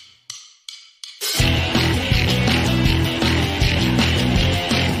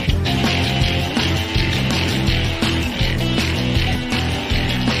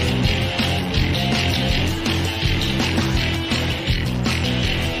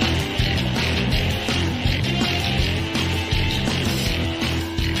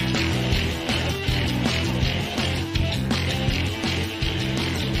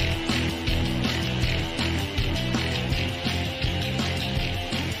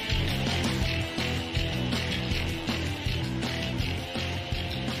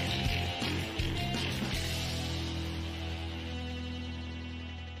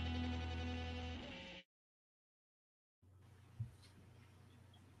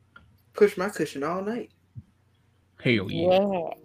 Push my cushion all night. Hell yeah.